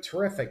is great,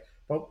 terrific.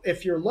 But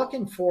if you're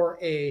looking for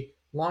a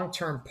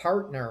long-term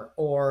partner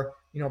or,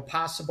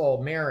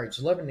 possible marriage,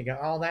 living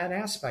together, all that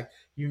aspect,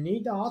 you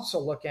need to also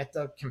look at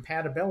the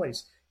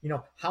compatibilities,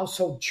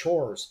 household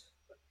chores,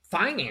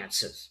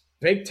 finances,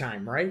 big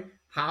time, right?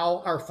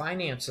 How are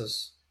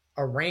finances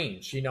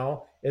arranged?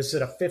 Is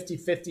it a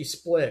 50-50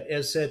 split?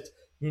 Is it,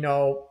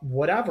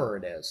 whatever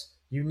it is?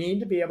 You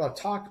need to be able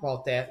to talk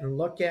about that and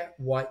look at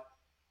what,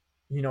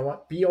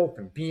 be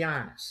open, be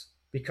honest.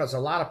 Because a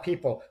lot of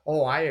people,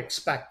 I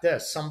expect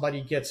this.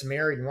 Somebody gets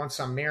married, and once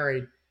I'm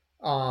married,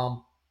 I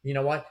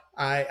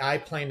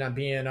plan on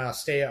being a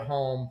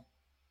stay-at-home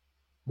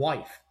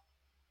wife.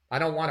 I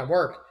don't want to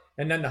work.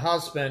 And then the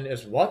husband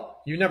is,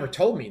 what? You never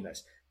told me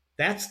this.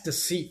 That's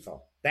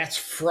deceitful. That's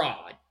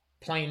fraud,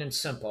 plain and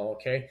simple,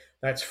 okay?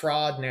 That's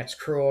fraud, and that's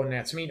cruel, and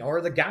that's mean. Or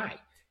the guy,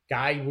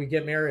 we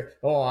get married,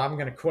 I'm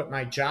going to quit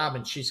my job,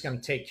 and she's going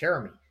to take care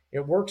of me.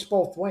 It works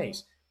both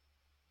ways.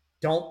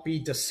 Don't be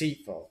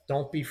deceitful.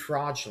 Don't be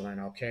fraudulent,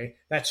 okay?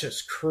 That's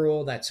just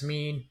cruel. That's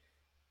mean.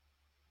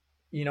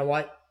 You know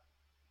what?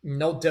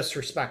 No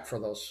disrespect for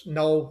those.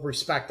 No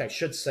respect, I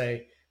should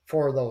say,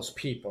 for those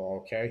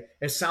people, okay?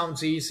 It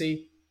sounds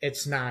easy.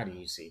 It's not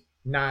easy.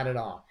 Not at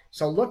all.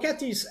 So look at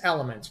these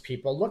elements,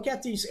 people. Look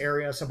at these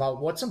areas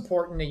about what's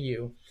important to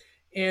you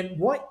and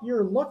what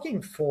you're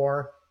looking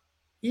for,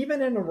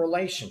 even in a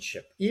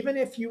relationship. Even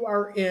if you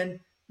are in,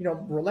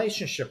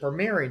 relationship or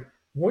married,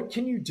 What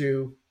can you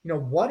do?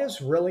 What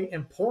is really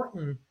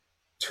important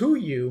to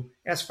you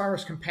as far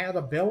as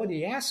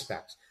compatibility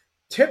aspects?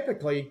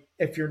 Typically,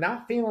 if you're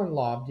not feeling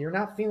loved, you're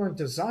not feeling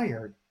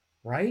desired,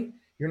 right?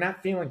 You're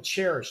not feeling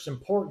cherished,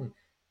 important.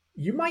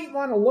 You might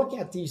want to look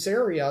at these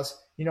areas,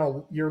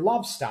 your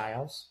love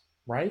styles,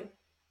 right?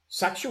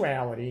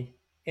 Sexuality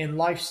and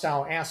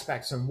lifestyle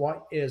aspects and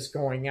what is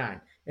going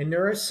on. And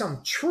there is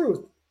some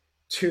truth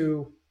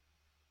to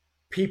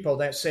people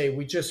that say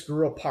we just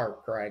grew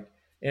apart, Greg.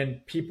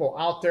 And people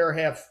out there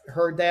have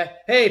heard that.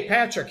 Hey,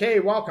 Patrick, hey,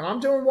 welcome. I'm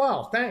doing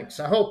well. Thanks.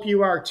 I hope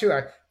you are too.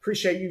 I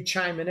appreciate you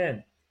chiming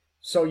in.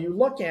 So you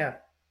look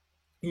at,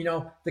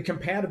 the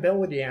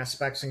compatibility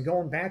aspects and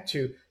going back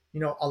to,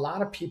 a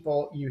lot of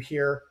people you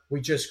hear, we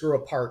just grew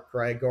apart,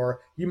 Greg,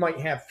 or you might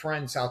have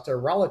friends out there,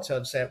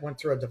 relatives that went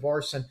through a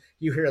divorce and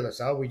you hear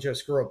this, oh, we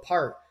just grew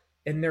apart.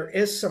 And there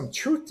is some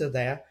truth to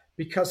that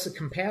because the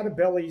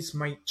compatibilities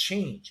might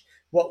change.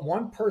 What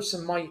one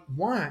person might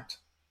want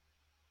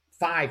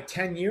 5,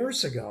 10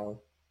 years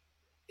ago,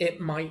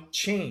 it might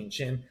change.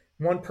 And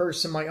one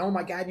person might, oh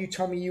my God, you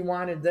told me you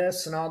wanted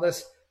this and all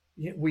this.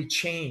 We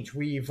change,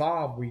 we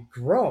evolve, we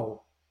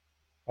grow.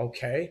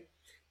 Okay.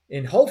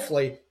 And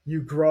hopefully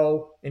you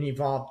grow and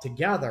evolve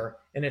together.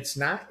 And it's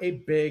not a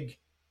big,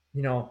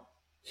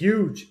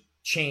 huge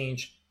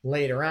change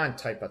later on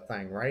type of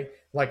thing, right?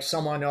 Like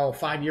someone,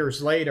 5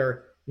 years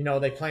later,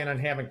 they plan on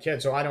having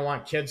kids. Oh, I don't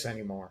want kids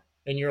anymore.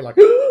 And you're like,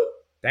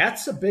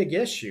 that's a big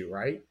issue,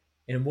 right?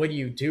 And what do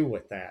you do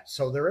with that?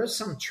 So there is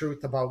some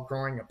truth about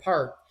growing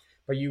apart,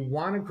 but you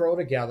want to grow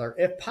together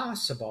if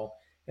possible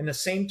in the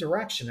same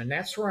direction. And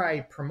that's where I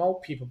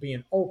promote people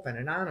being open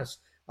and honest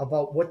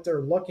about what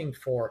they're looking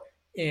for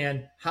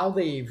and how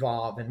they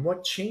evolve and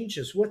what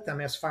changes with them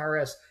as far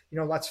as,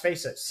 let's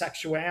face it,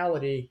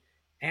 sexuality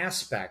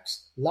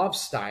aspects, love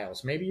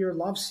styles. Maybe your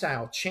love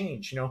style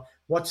change.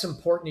 What's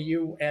important to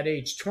you at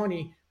age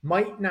 20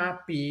 might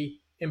not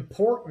be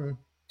important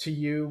to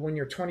you when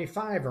you're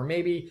 25, or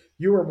maybe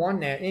you were one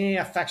that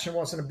affection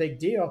wasn't a big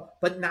deal,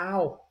 but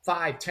now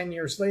 5, 10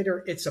 years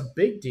later, it's a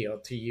big deal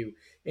to you.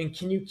 And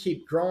can you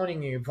keep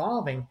growing and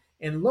evolving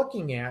and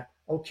looking at,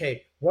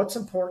 okay, what's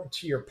important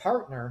to your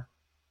partner?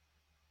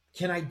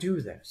 Can I do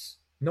this?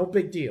 No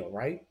big deal,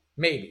 right?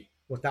 Maybe,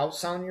 without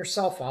selling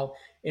yourself out.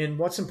 And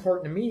what's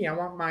important to me, I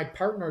want my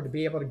partner to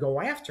be able to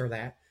go after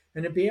that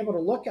and to be able to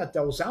look at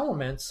those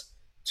elements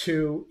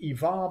to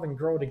evolve and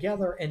grow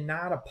together and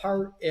not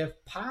apart if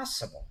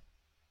possible.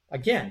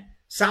 Again,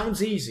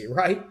 sounds easy,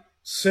 right?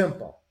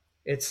 Simple.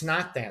 It's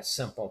not that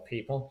simple,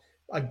 people.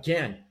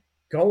 Again,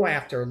 go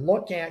after,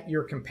 look at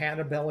your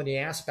compatibility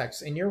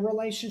aspects in your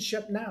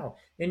relationship now,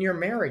 in your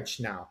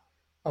marriage now,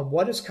 of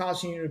what is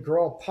causing you to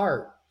grow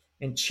apart.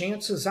 And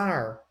chances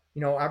are,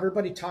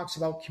 everybody talks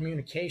about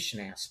communication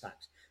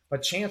aspects,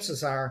 but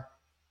chances are,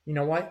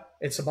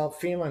 it's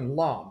about feeling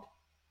loved,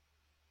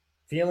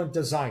 feeling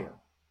desired,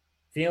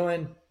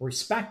 feeling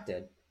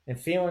respected, and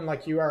feeling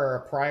like you are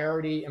a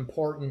priority,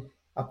 important,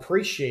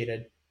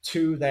 appreciated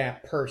to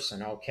that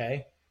person,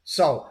 okay?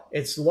 So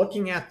it's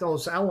looking at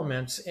those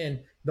elements and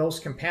those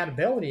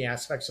compatibility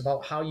aspects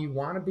about how you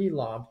want to be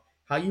loved,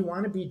 how you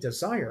want to be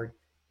desired.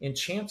 And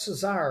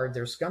chances are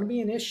there's going to be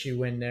an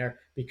issue in there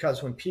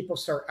because when people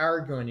start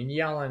arguing and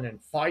yelling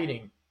and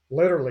fighting,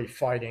 literally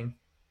fighting,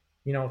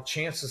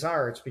 chances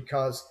are it's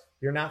because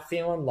you're not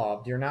feeling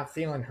loved, you're not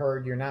feeling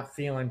heard, you're not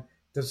feeling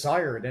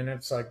desired. And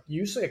it's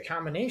usually a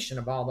combination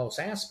of all those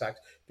aspects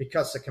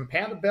because the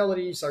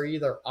compatibilities are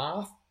either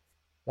off,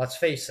 let's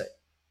face it,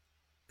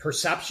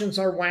 perceptions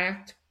are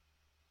whacked.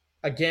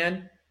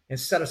 Again,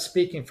 instead of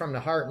speaking from the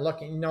heart and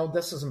looking,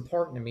 this is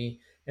important to me,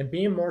 and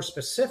being more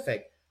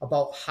specific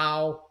about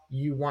how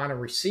you want to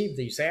receive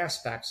these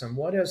aspects and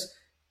what does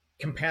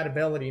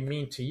compatibility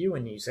mean to you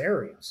in these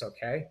areas,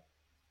 okay?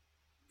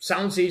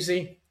 Sounds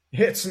easy.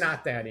 It's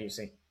not that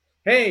easy.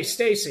 Hey,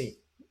 Stacy,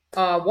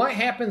 what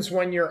happens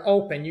when you're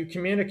open? You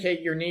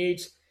communicate your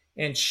needs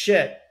and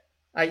shit.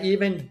 I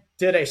even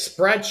did a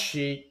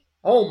spreadsheet.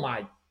 Oh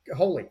my,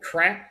 holy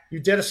crap. You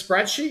did a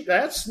spreadsheet?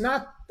 That's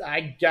not,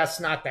 I guess,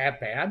 not that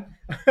bad.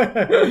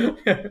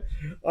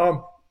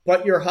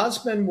 But your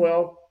husband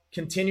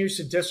continues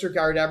to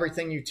disregard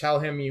everything you tell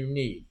him you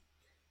need.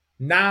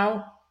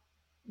 Now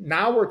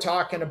we're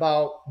talking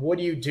about what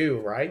do you do,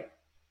 right?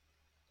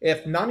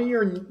 If none of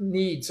your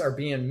needs are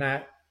being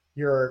met,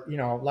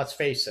 let's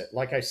face it,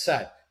 like I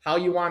said, how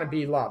you want to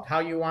be loved, how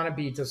you want to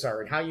be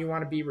desired, how you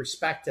want to be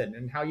respected,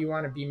 and how you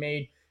want to be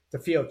made to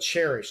feel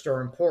cherished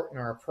or important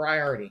or a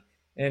priority.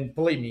 And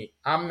believe me,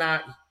 I'm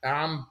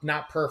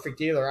not perfect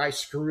either. I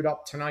screwed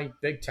up tonight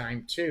big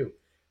time too.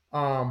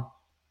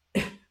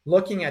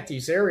 Looking at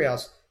these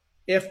areas,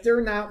 if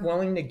they're not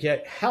willing to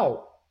get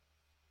help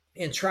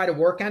and try to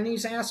work on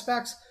these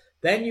aspects,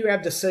 then you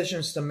have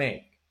decisions to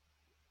make.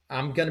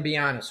 I'm going to be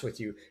honest with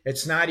you.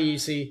 It's not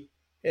easy.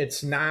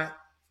 It's not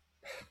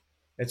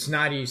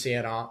easy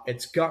at all.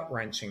 It's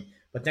gut-wrenching.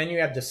 But then you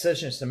have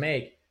decisions to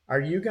make.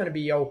 Are you going to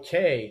be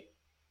okay,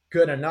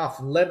 good enough,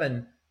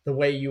 living the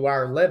way you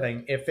are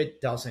living if it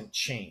doesn't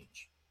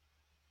change?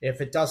 If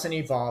it doesn't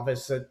evolve,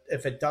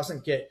 if it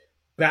doesn't get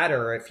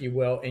better, if you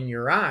will, in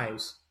your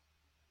eyes,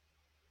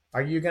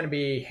 are you going to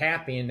be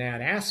happy in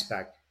that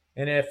aspect?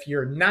 And if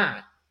you're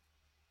not,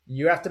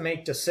 you have to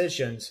make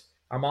decisions.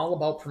 I'm all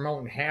about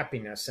promoting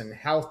happiness and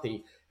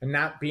healthy and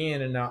not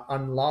being in an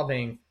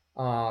unloving,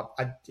 a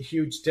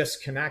huge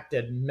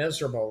disconnected,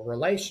 miserable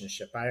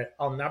relationship.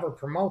 I'll never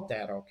promote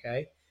that,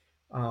 okay?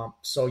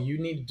 So you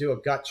need to do a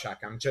gut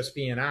check. I'm just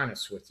being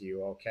honest with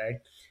you, okay?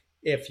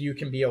 If you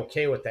can be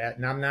okay with that.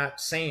 And I'm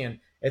not saying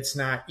it's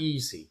not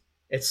easy.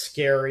 It's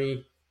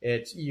scary.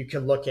 You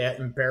can look at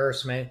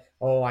embarrassment.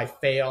 Oh, I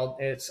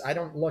failed. I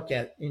don't look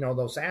at,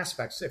 those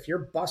aspects. If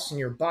you're busting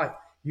your butt,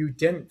 you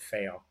didn't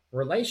fail.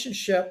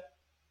 Relationship,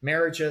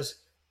 marriages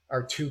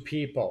are two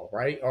people,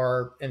 right?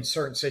 Or in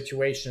certain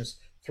situations,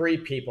 three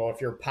people,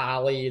 if you're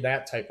poly,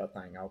 that type of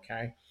thing,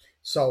 okay?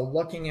 So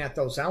looking at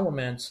those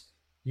elements,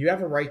 you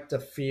have a right to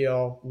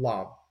feel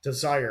loved,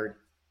 desired,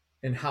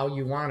 and how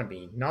you want to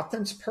be.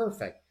 Nothing's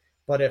perfect.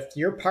 But if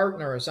your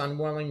partner is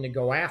unwilling to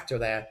go after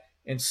that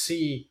and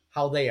see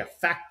how they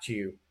affect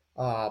you,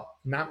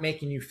 not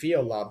making you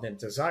feel loved and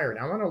desired,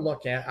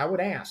 I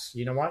would ask,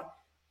 you know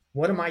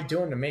what am I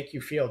doing to make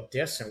you feel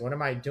distant? What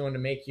am I doing to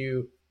make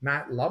you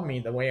not love me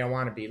the way I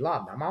want to be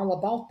loved? I'm all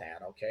about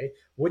that, okay?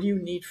 What do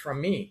you need from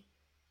me?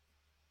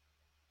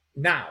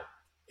 Now,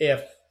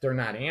 if they're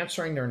not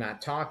answering, they're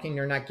not talking,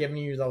 they're not giving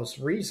you those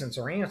reasons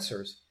or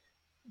answers,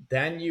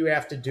 then you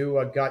have to do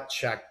a gut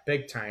check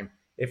big time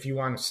if you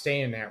want to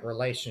stay in that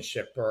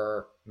relationship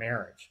or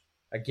marriage.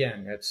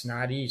 Again, it's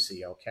not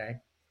easy, okay?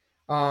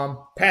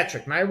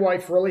 Patrick, my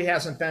wife really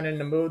hasn't been in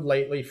the mood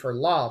lately for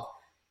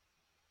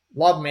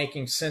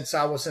lovemaking since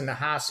I was in the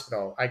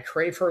hospital. I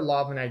crave her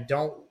love and I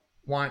don't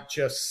want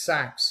just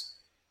sex.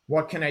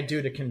 What can I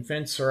do to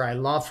convince her I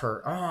love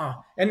her?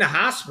 Oh, in the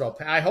hospital.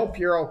 I hope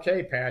you're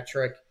okay,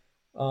 Patrick.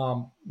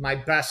 My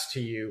best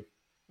to you,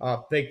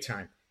 big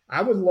time.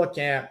 I would look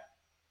at,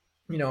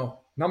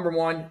 number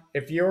one,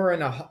 if you're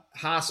in a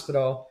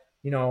hospital,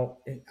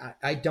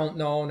 I don't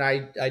know, and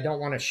I don't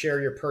want to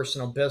share your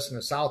personal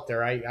business out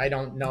there. I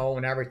don't know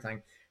and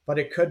everything. But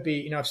it could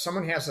be, if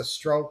someone has a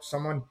stroke,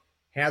 someone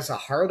has a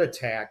heart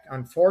attack,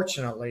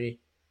 unfortunately,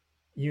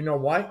 you know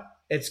what?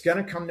 It's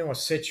going to come to a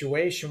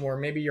situation where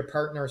maybe your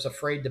partner is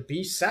afraid to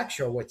be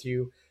sexual with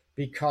you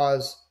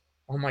because,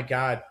 oh my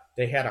God,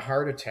 they had a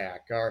heart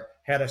attack or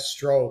had a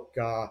stroke,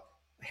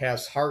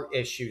 has heart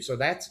issues. So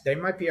they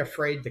might be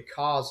afraid to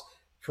cause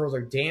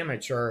further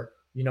damage or,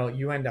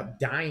 you end up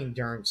dying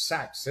during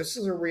sex. This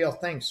is a real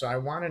thing. So I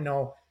want to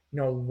know,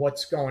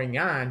 what's going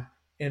on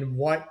and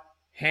what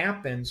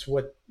happens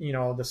with,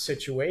 the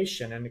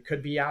situation. And it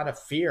could be out of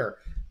fear,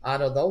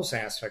 out of those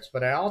aspects.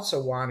 But I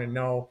also want to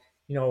know,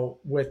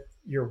 with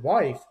your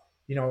wife,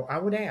 I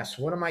would ask,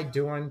 what am I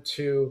doing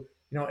to,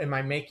 am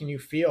I making you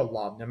feel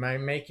loved? Am I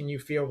making you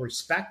feel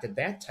respected?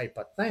 That type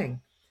of thing.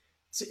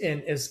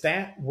 And is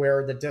that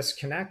where the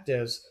disconnect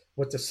is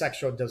with the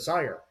sexual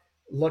desire?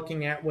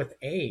 Looking at with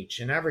age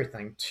and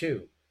everything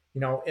too.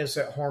 Is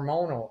it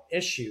hormonal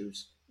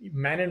issues?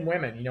 Men and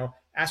women,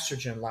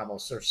 estrogen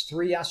levels. There's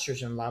 3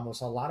 estrogen levels.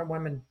 A lot of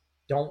women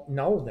don't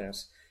know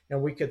this.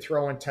 And we could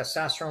throw in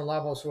testosterone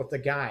levels with the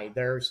guy.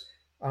 There's,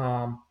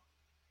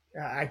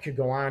 I could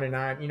go on and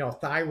on,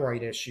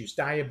 thyroid issues,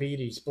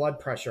 diabetes, blood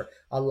pressure.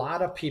 A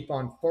lot of people,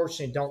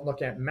 unfortunately, don't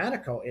look at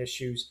medical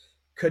issues,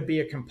 could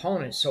be a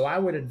component. So I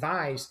would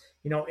advise,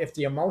 if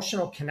the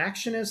emotional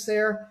connection is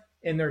there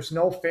and there's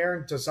no fear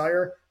and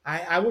desire,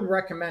 I would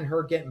recommend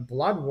her getting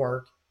blood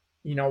work,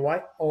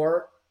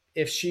 or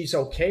if she's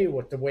okay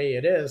with the way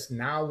it is,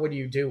 now what do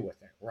you do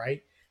with it,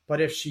 right?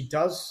 But if she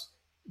does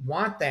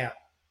want that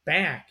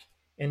back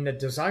and the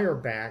desire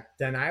back,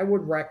 then I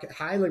would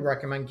highly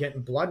recommend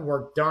getting blood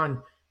work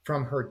done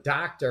from her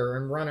doctor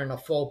and running a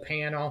full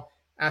panel,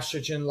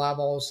 estrogen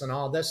levels and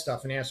all this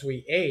stuff. And as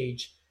we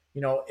age,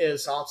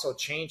 is also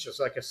changes,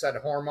 like I said,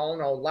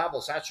 hormonal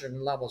levels,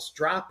 estrogen levels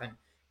dropping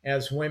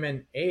as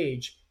women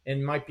age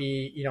and might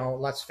be,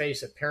 let's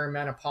face it,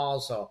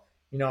 perimenopausal,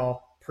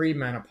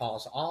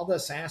 premenopause, all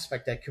this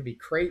aspect that could be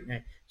creating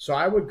it. So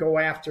I would go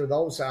after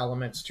those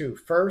elements too.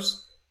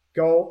 First,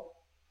 go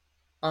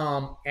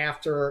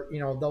after,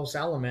 those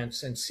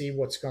elements and see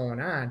what's going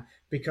on.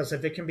 Because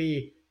if it can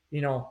be,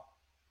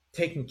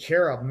 taken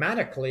care of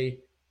medically,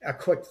 a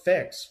quick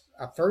fix.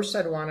 First,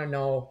 I'd want to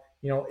know,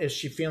 is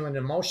she feeling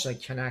emotionally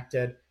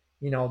connected,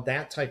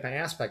 that type of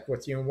aspect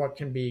with you and what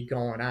can be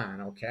going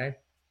on, okay?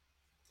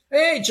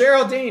 Hey,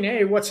 Geraldine,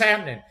 hey, what's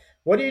happening?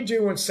 What do you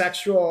do when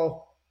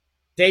sexual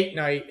date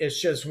night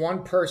is just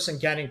one person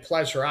getting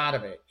pleasure out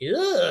of it?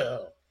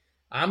 Ew.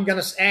 I'm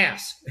going to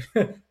ask.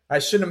 I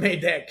should have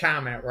made that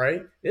comment,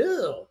 right?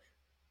 Ew.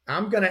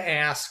 I'm going to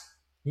ask,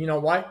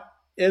 what?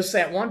 Is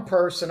that one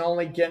person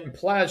only getting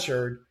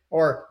pleasured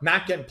or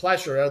not getting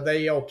pleasure? Are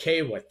they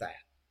okay with that?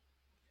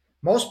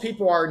 Most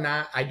people are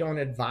not. I don't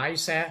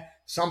advise that.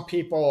 Some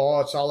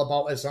people, it's all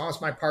about, as long as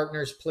my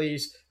partner's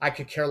pleased, I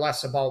could care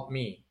less about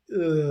me.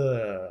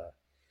 Ugh.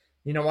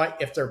 You know what?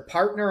 If their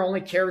partner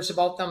only cares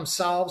about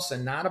themselves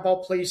and not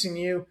about pleasing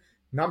you,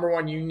 number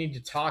one, you need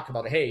to talk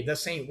about, hey,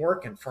 this ain't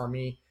working for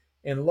me,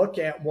 and look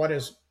at what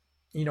is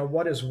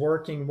what is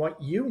working,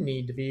 what you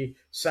need to be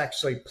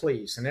sexually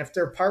pleased. And if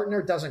their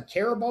partner doesn't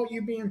care about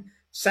you being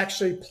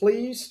sexually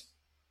pleased,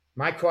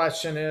 my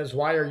question is,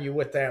 why are you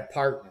with that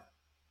partner?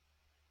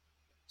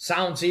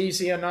 Sounds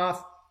easy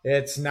enough.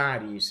 It's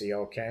not easy,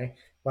 okay?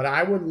 But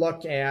I would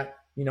look at,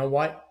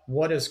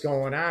 what is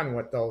going on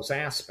with those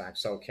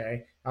aspects,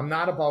 okay? I'm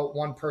not about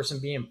one person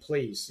being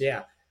pleased.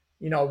 Yeah.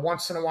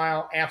 Once in a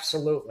while,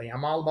 absolutely.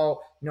 I'm all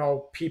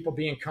about, people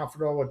being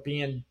comfortable with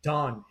being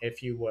done,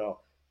 if you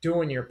will,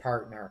 doing your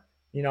partner,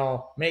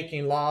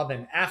 making love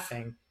and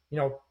effing,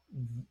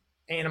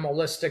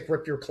 animalistic,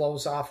 rip your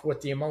clothes off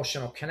with the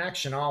emotional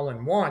connection all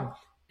in one.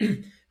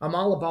 I'm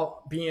all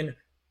about being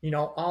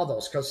all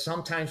those, because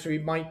sometimes we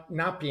might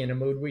not be in a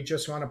mood. We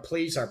just want to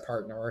please our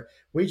partner, or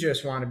we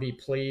just want to be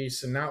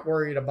pleased and not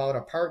worried about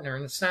a partner.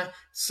 And it's not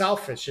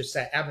selfish, it's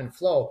that ebb and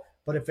flow.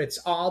 But if it's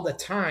all the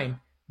time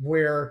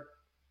where,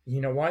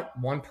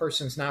 one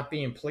person's not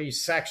being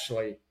pleased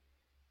sexually,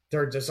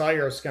 their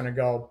desire is going to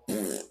go,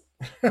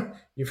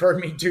 you've heard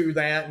me do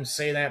that and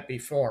say that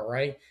before,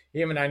 right?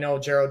 Even I know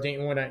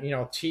Geraldine,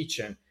 when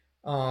teaching,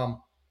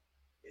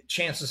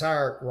 chances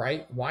are,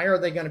 right? Why are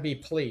they going to be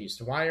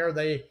pleased? Why are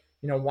they,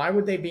 why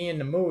would they be in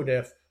the mood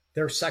if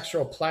their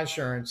sexual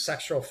pleasure and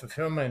sexual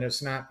fulfillment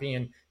is not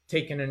being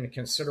taken into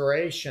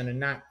consideration and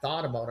not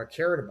thought about or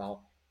cared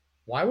about?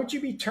 Why would you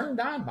be turned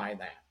on by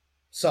that?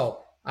 So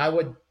I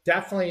would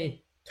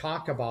definitely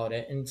talk about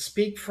it and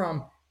speak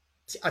from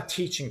a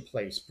teaching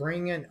place,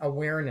 bring in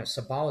awareness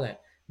about it.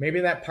 Maybe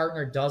that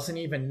partner doesn't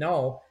even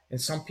know, and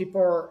some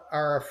people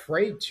are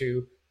afraid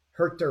to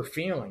hurt their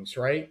feelings,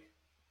 right?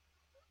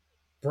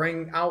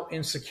 Bring out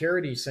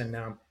insecurities in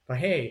them. But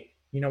hey,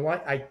 you know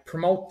what? I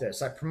promote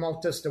this. I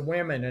promote this to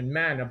women and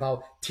men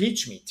about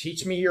teach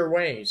me your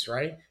ways,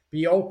 right?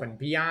 Be open,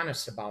 be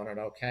honest about it,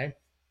 okay?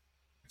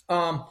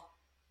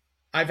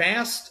 I've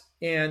asked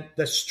in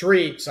the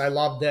streets, I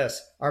love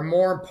this, are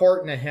more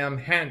important to him,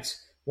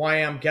 hence why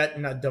I'm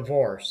getting a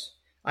divorce.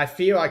 I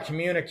feel I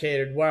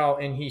communicated well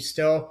and he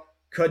still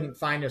couldn't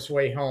find his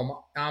way home.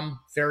 I'm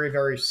very,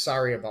 very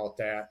sorry about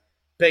that.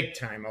 Big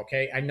time,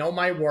 okay? I know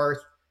my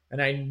worth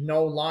and I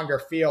no longer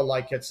feel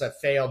like it's a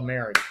failed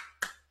marriage.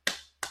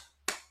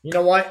 You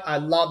know what? I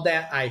love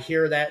that. I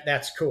hear that.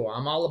 That's cool.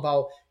 I'm all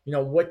about,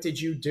 what did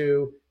you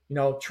do?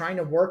 Trying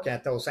to work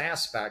at those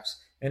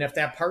aspects. And if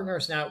that partner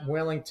is not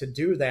willing to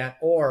do that,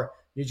 or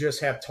you just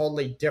have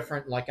totally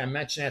different, like I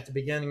mentioned at the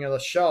beginning of the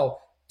show,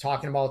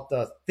 talking about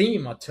the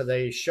theme of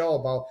today's show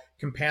about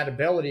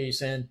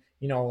compatibilities and,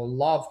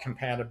 love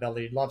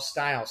compatibility, love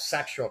styles,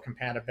 sexual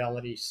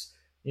compatibilities,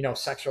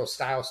 sexual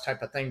styles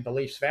type of thing,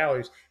 beliefs,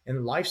 values, and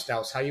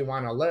lifestyles, how you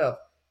want to live.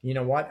 You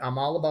know what? I'm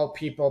all about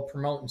people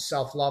promoting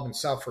self-love and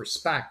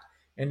self-respect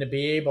and to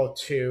be able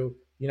to,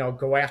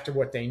 go after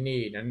what they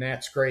need. And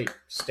that's great,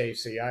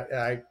 Stacy.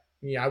 I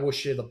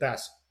wish you the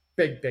best.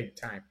 Big, big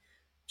time.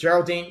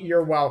 Geraldine,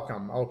 you're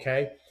welcome.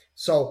 Okay.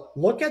 So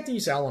look at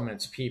these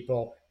elements,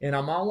 people. And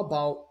I'm all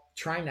about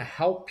trying to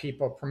help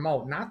people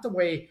promote, not the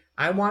way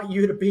I want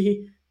you to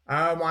be.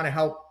 I want to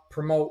help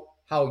promote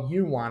how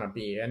you want to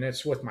be. And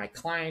it's with my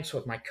clients,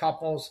 with my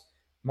couples.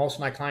 Most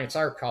of my clients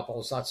are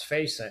couples, let's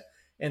face it.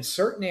 In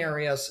certain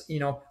areas,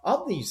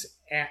 of these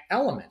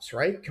elements,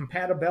 right?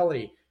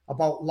 Compatibility,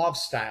 about love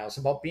styles,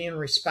 about being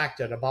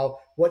respected, about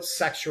what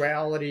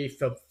sexuality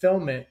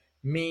fulfillment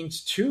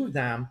means to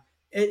them.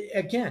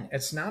 Again,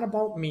 it's not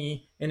about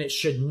me, and it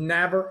should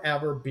never,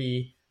 ever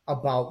be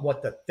about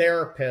what the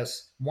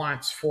therapist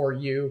wants for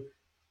you.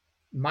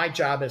 My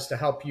job is to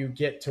help you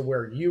get to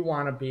where you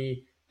want to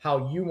be,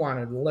 how you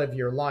want to live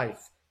your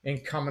life,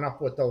 and coming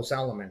up with those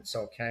elements,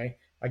 okay?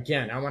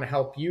 Again, I want to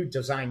help you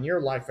design your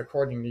life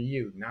according to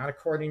you, not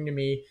according to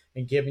me,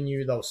 and giving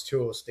you those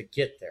tools to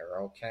get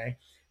there, okay?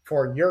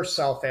 For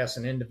yourself as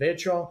an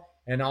individual,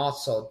 and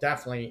also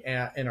definitely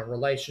in a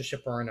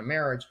relationship or in a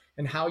marriage,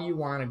 and how you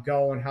want to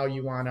go and how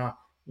you want to,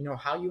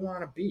 how you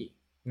want to be.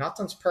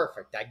 Nothing's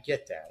perfect. I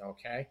get that,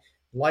 okay?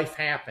 Life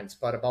happens,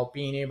 but about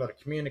being able to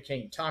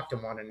communicate and talk to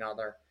one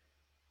another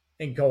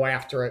and go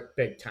after it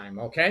big time,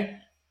 okay?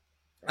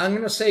 I'm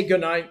going to say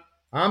goodnight.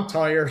 I'm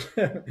tired.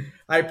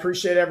 I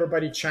appreciate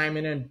everybody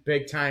chiming in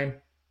big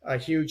time. A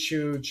huge,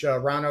 huge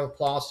round of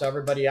applause to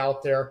everybody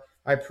out there.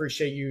 I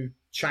appreciate you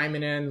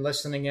chiming in,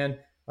 listening in.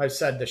 Like I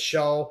said, the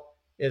show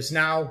is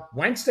now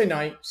Wednesday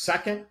night,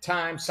 second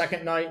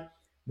night,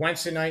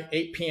 Wednesday night,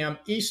 8 p.m.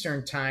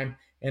 Eastern time.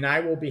 And I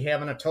will be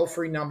having a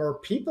toll-free number.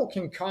 People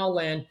can call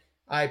in.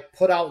 I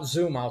put out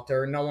Zoom out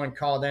there. No one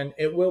called in.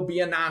 It will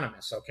be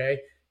anonymous, okay?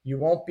 You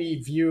won't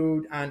be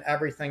viewed on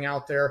everything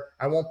out there.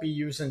 I won't be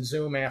using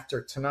Zoom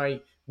after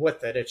tonight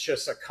with it. It's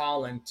just a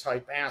call-in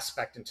type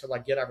aspect until I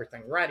get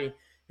everything ready.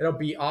 It'll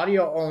be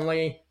audio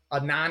only,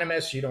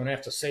 anonymous. You don't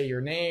have to say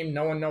your name.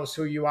 No one knows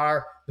who you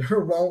are.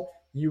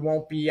 You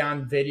won't be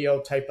on video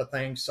type of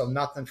thing. So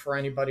nothing for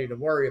anybody to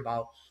worry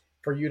about.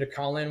 For you to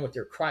call in with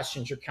your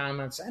questions, your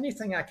comments,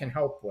 anything I can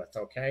help with,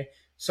 okay?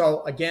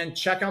 So again,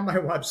 check out my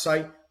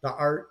website,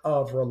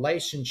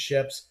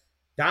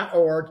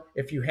 theartofrelationships.org.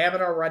 If you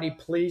haven't already,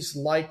 please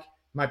like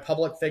my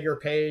public figure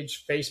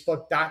page,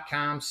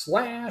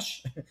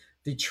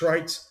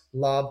 facebook.com/Detroit's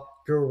Love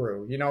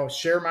Guru.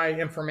 Share my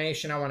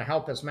information. I want to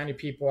help as many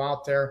people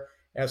out there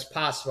as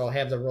possible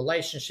have the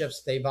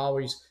relationships they've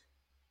always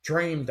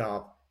dreamed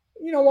of.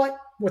 You know what?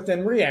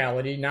 Within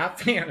reality, not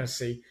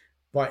fantasy,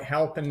 but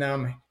helping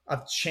them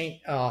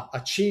achieve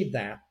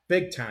that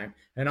big time.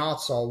 And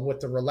also with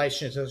the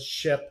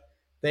relationship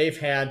they've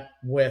had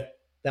with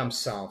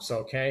themselves.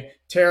 Okay.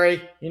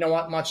 Terry, you know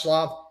what? Much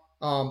love.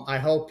 I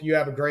hope you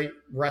have a great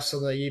rest of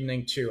the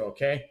evening too.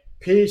 Okay.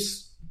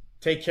 Peace.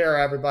 Take care,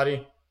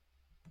 everybody.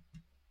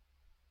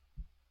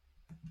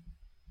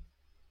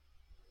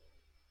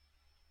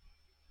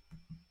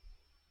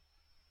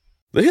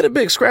 The Hit a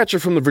Big Scratcher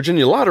from the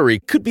Virginia Lottery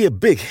could be a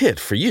big hit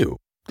for you.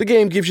 The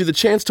game gives you the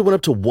chance to win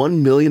up to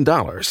 $1 million.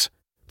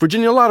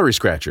 Virginia Lottery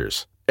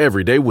Scratchers.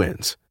 Everyday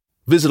wins.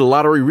 Visit a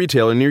lottery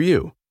retailer near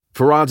you.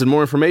 For odds and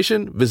more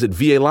information, visit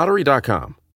VALottery.com.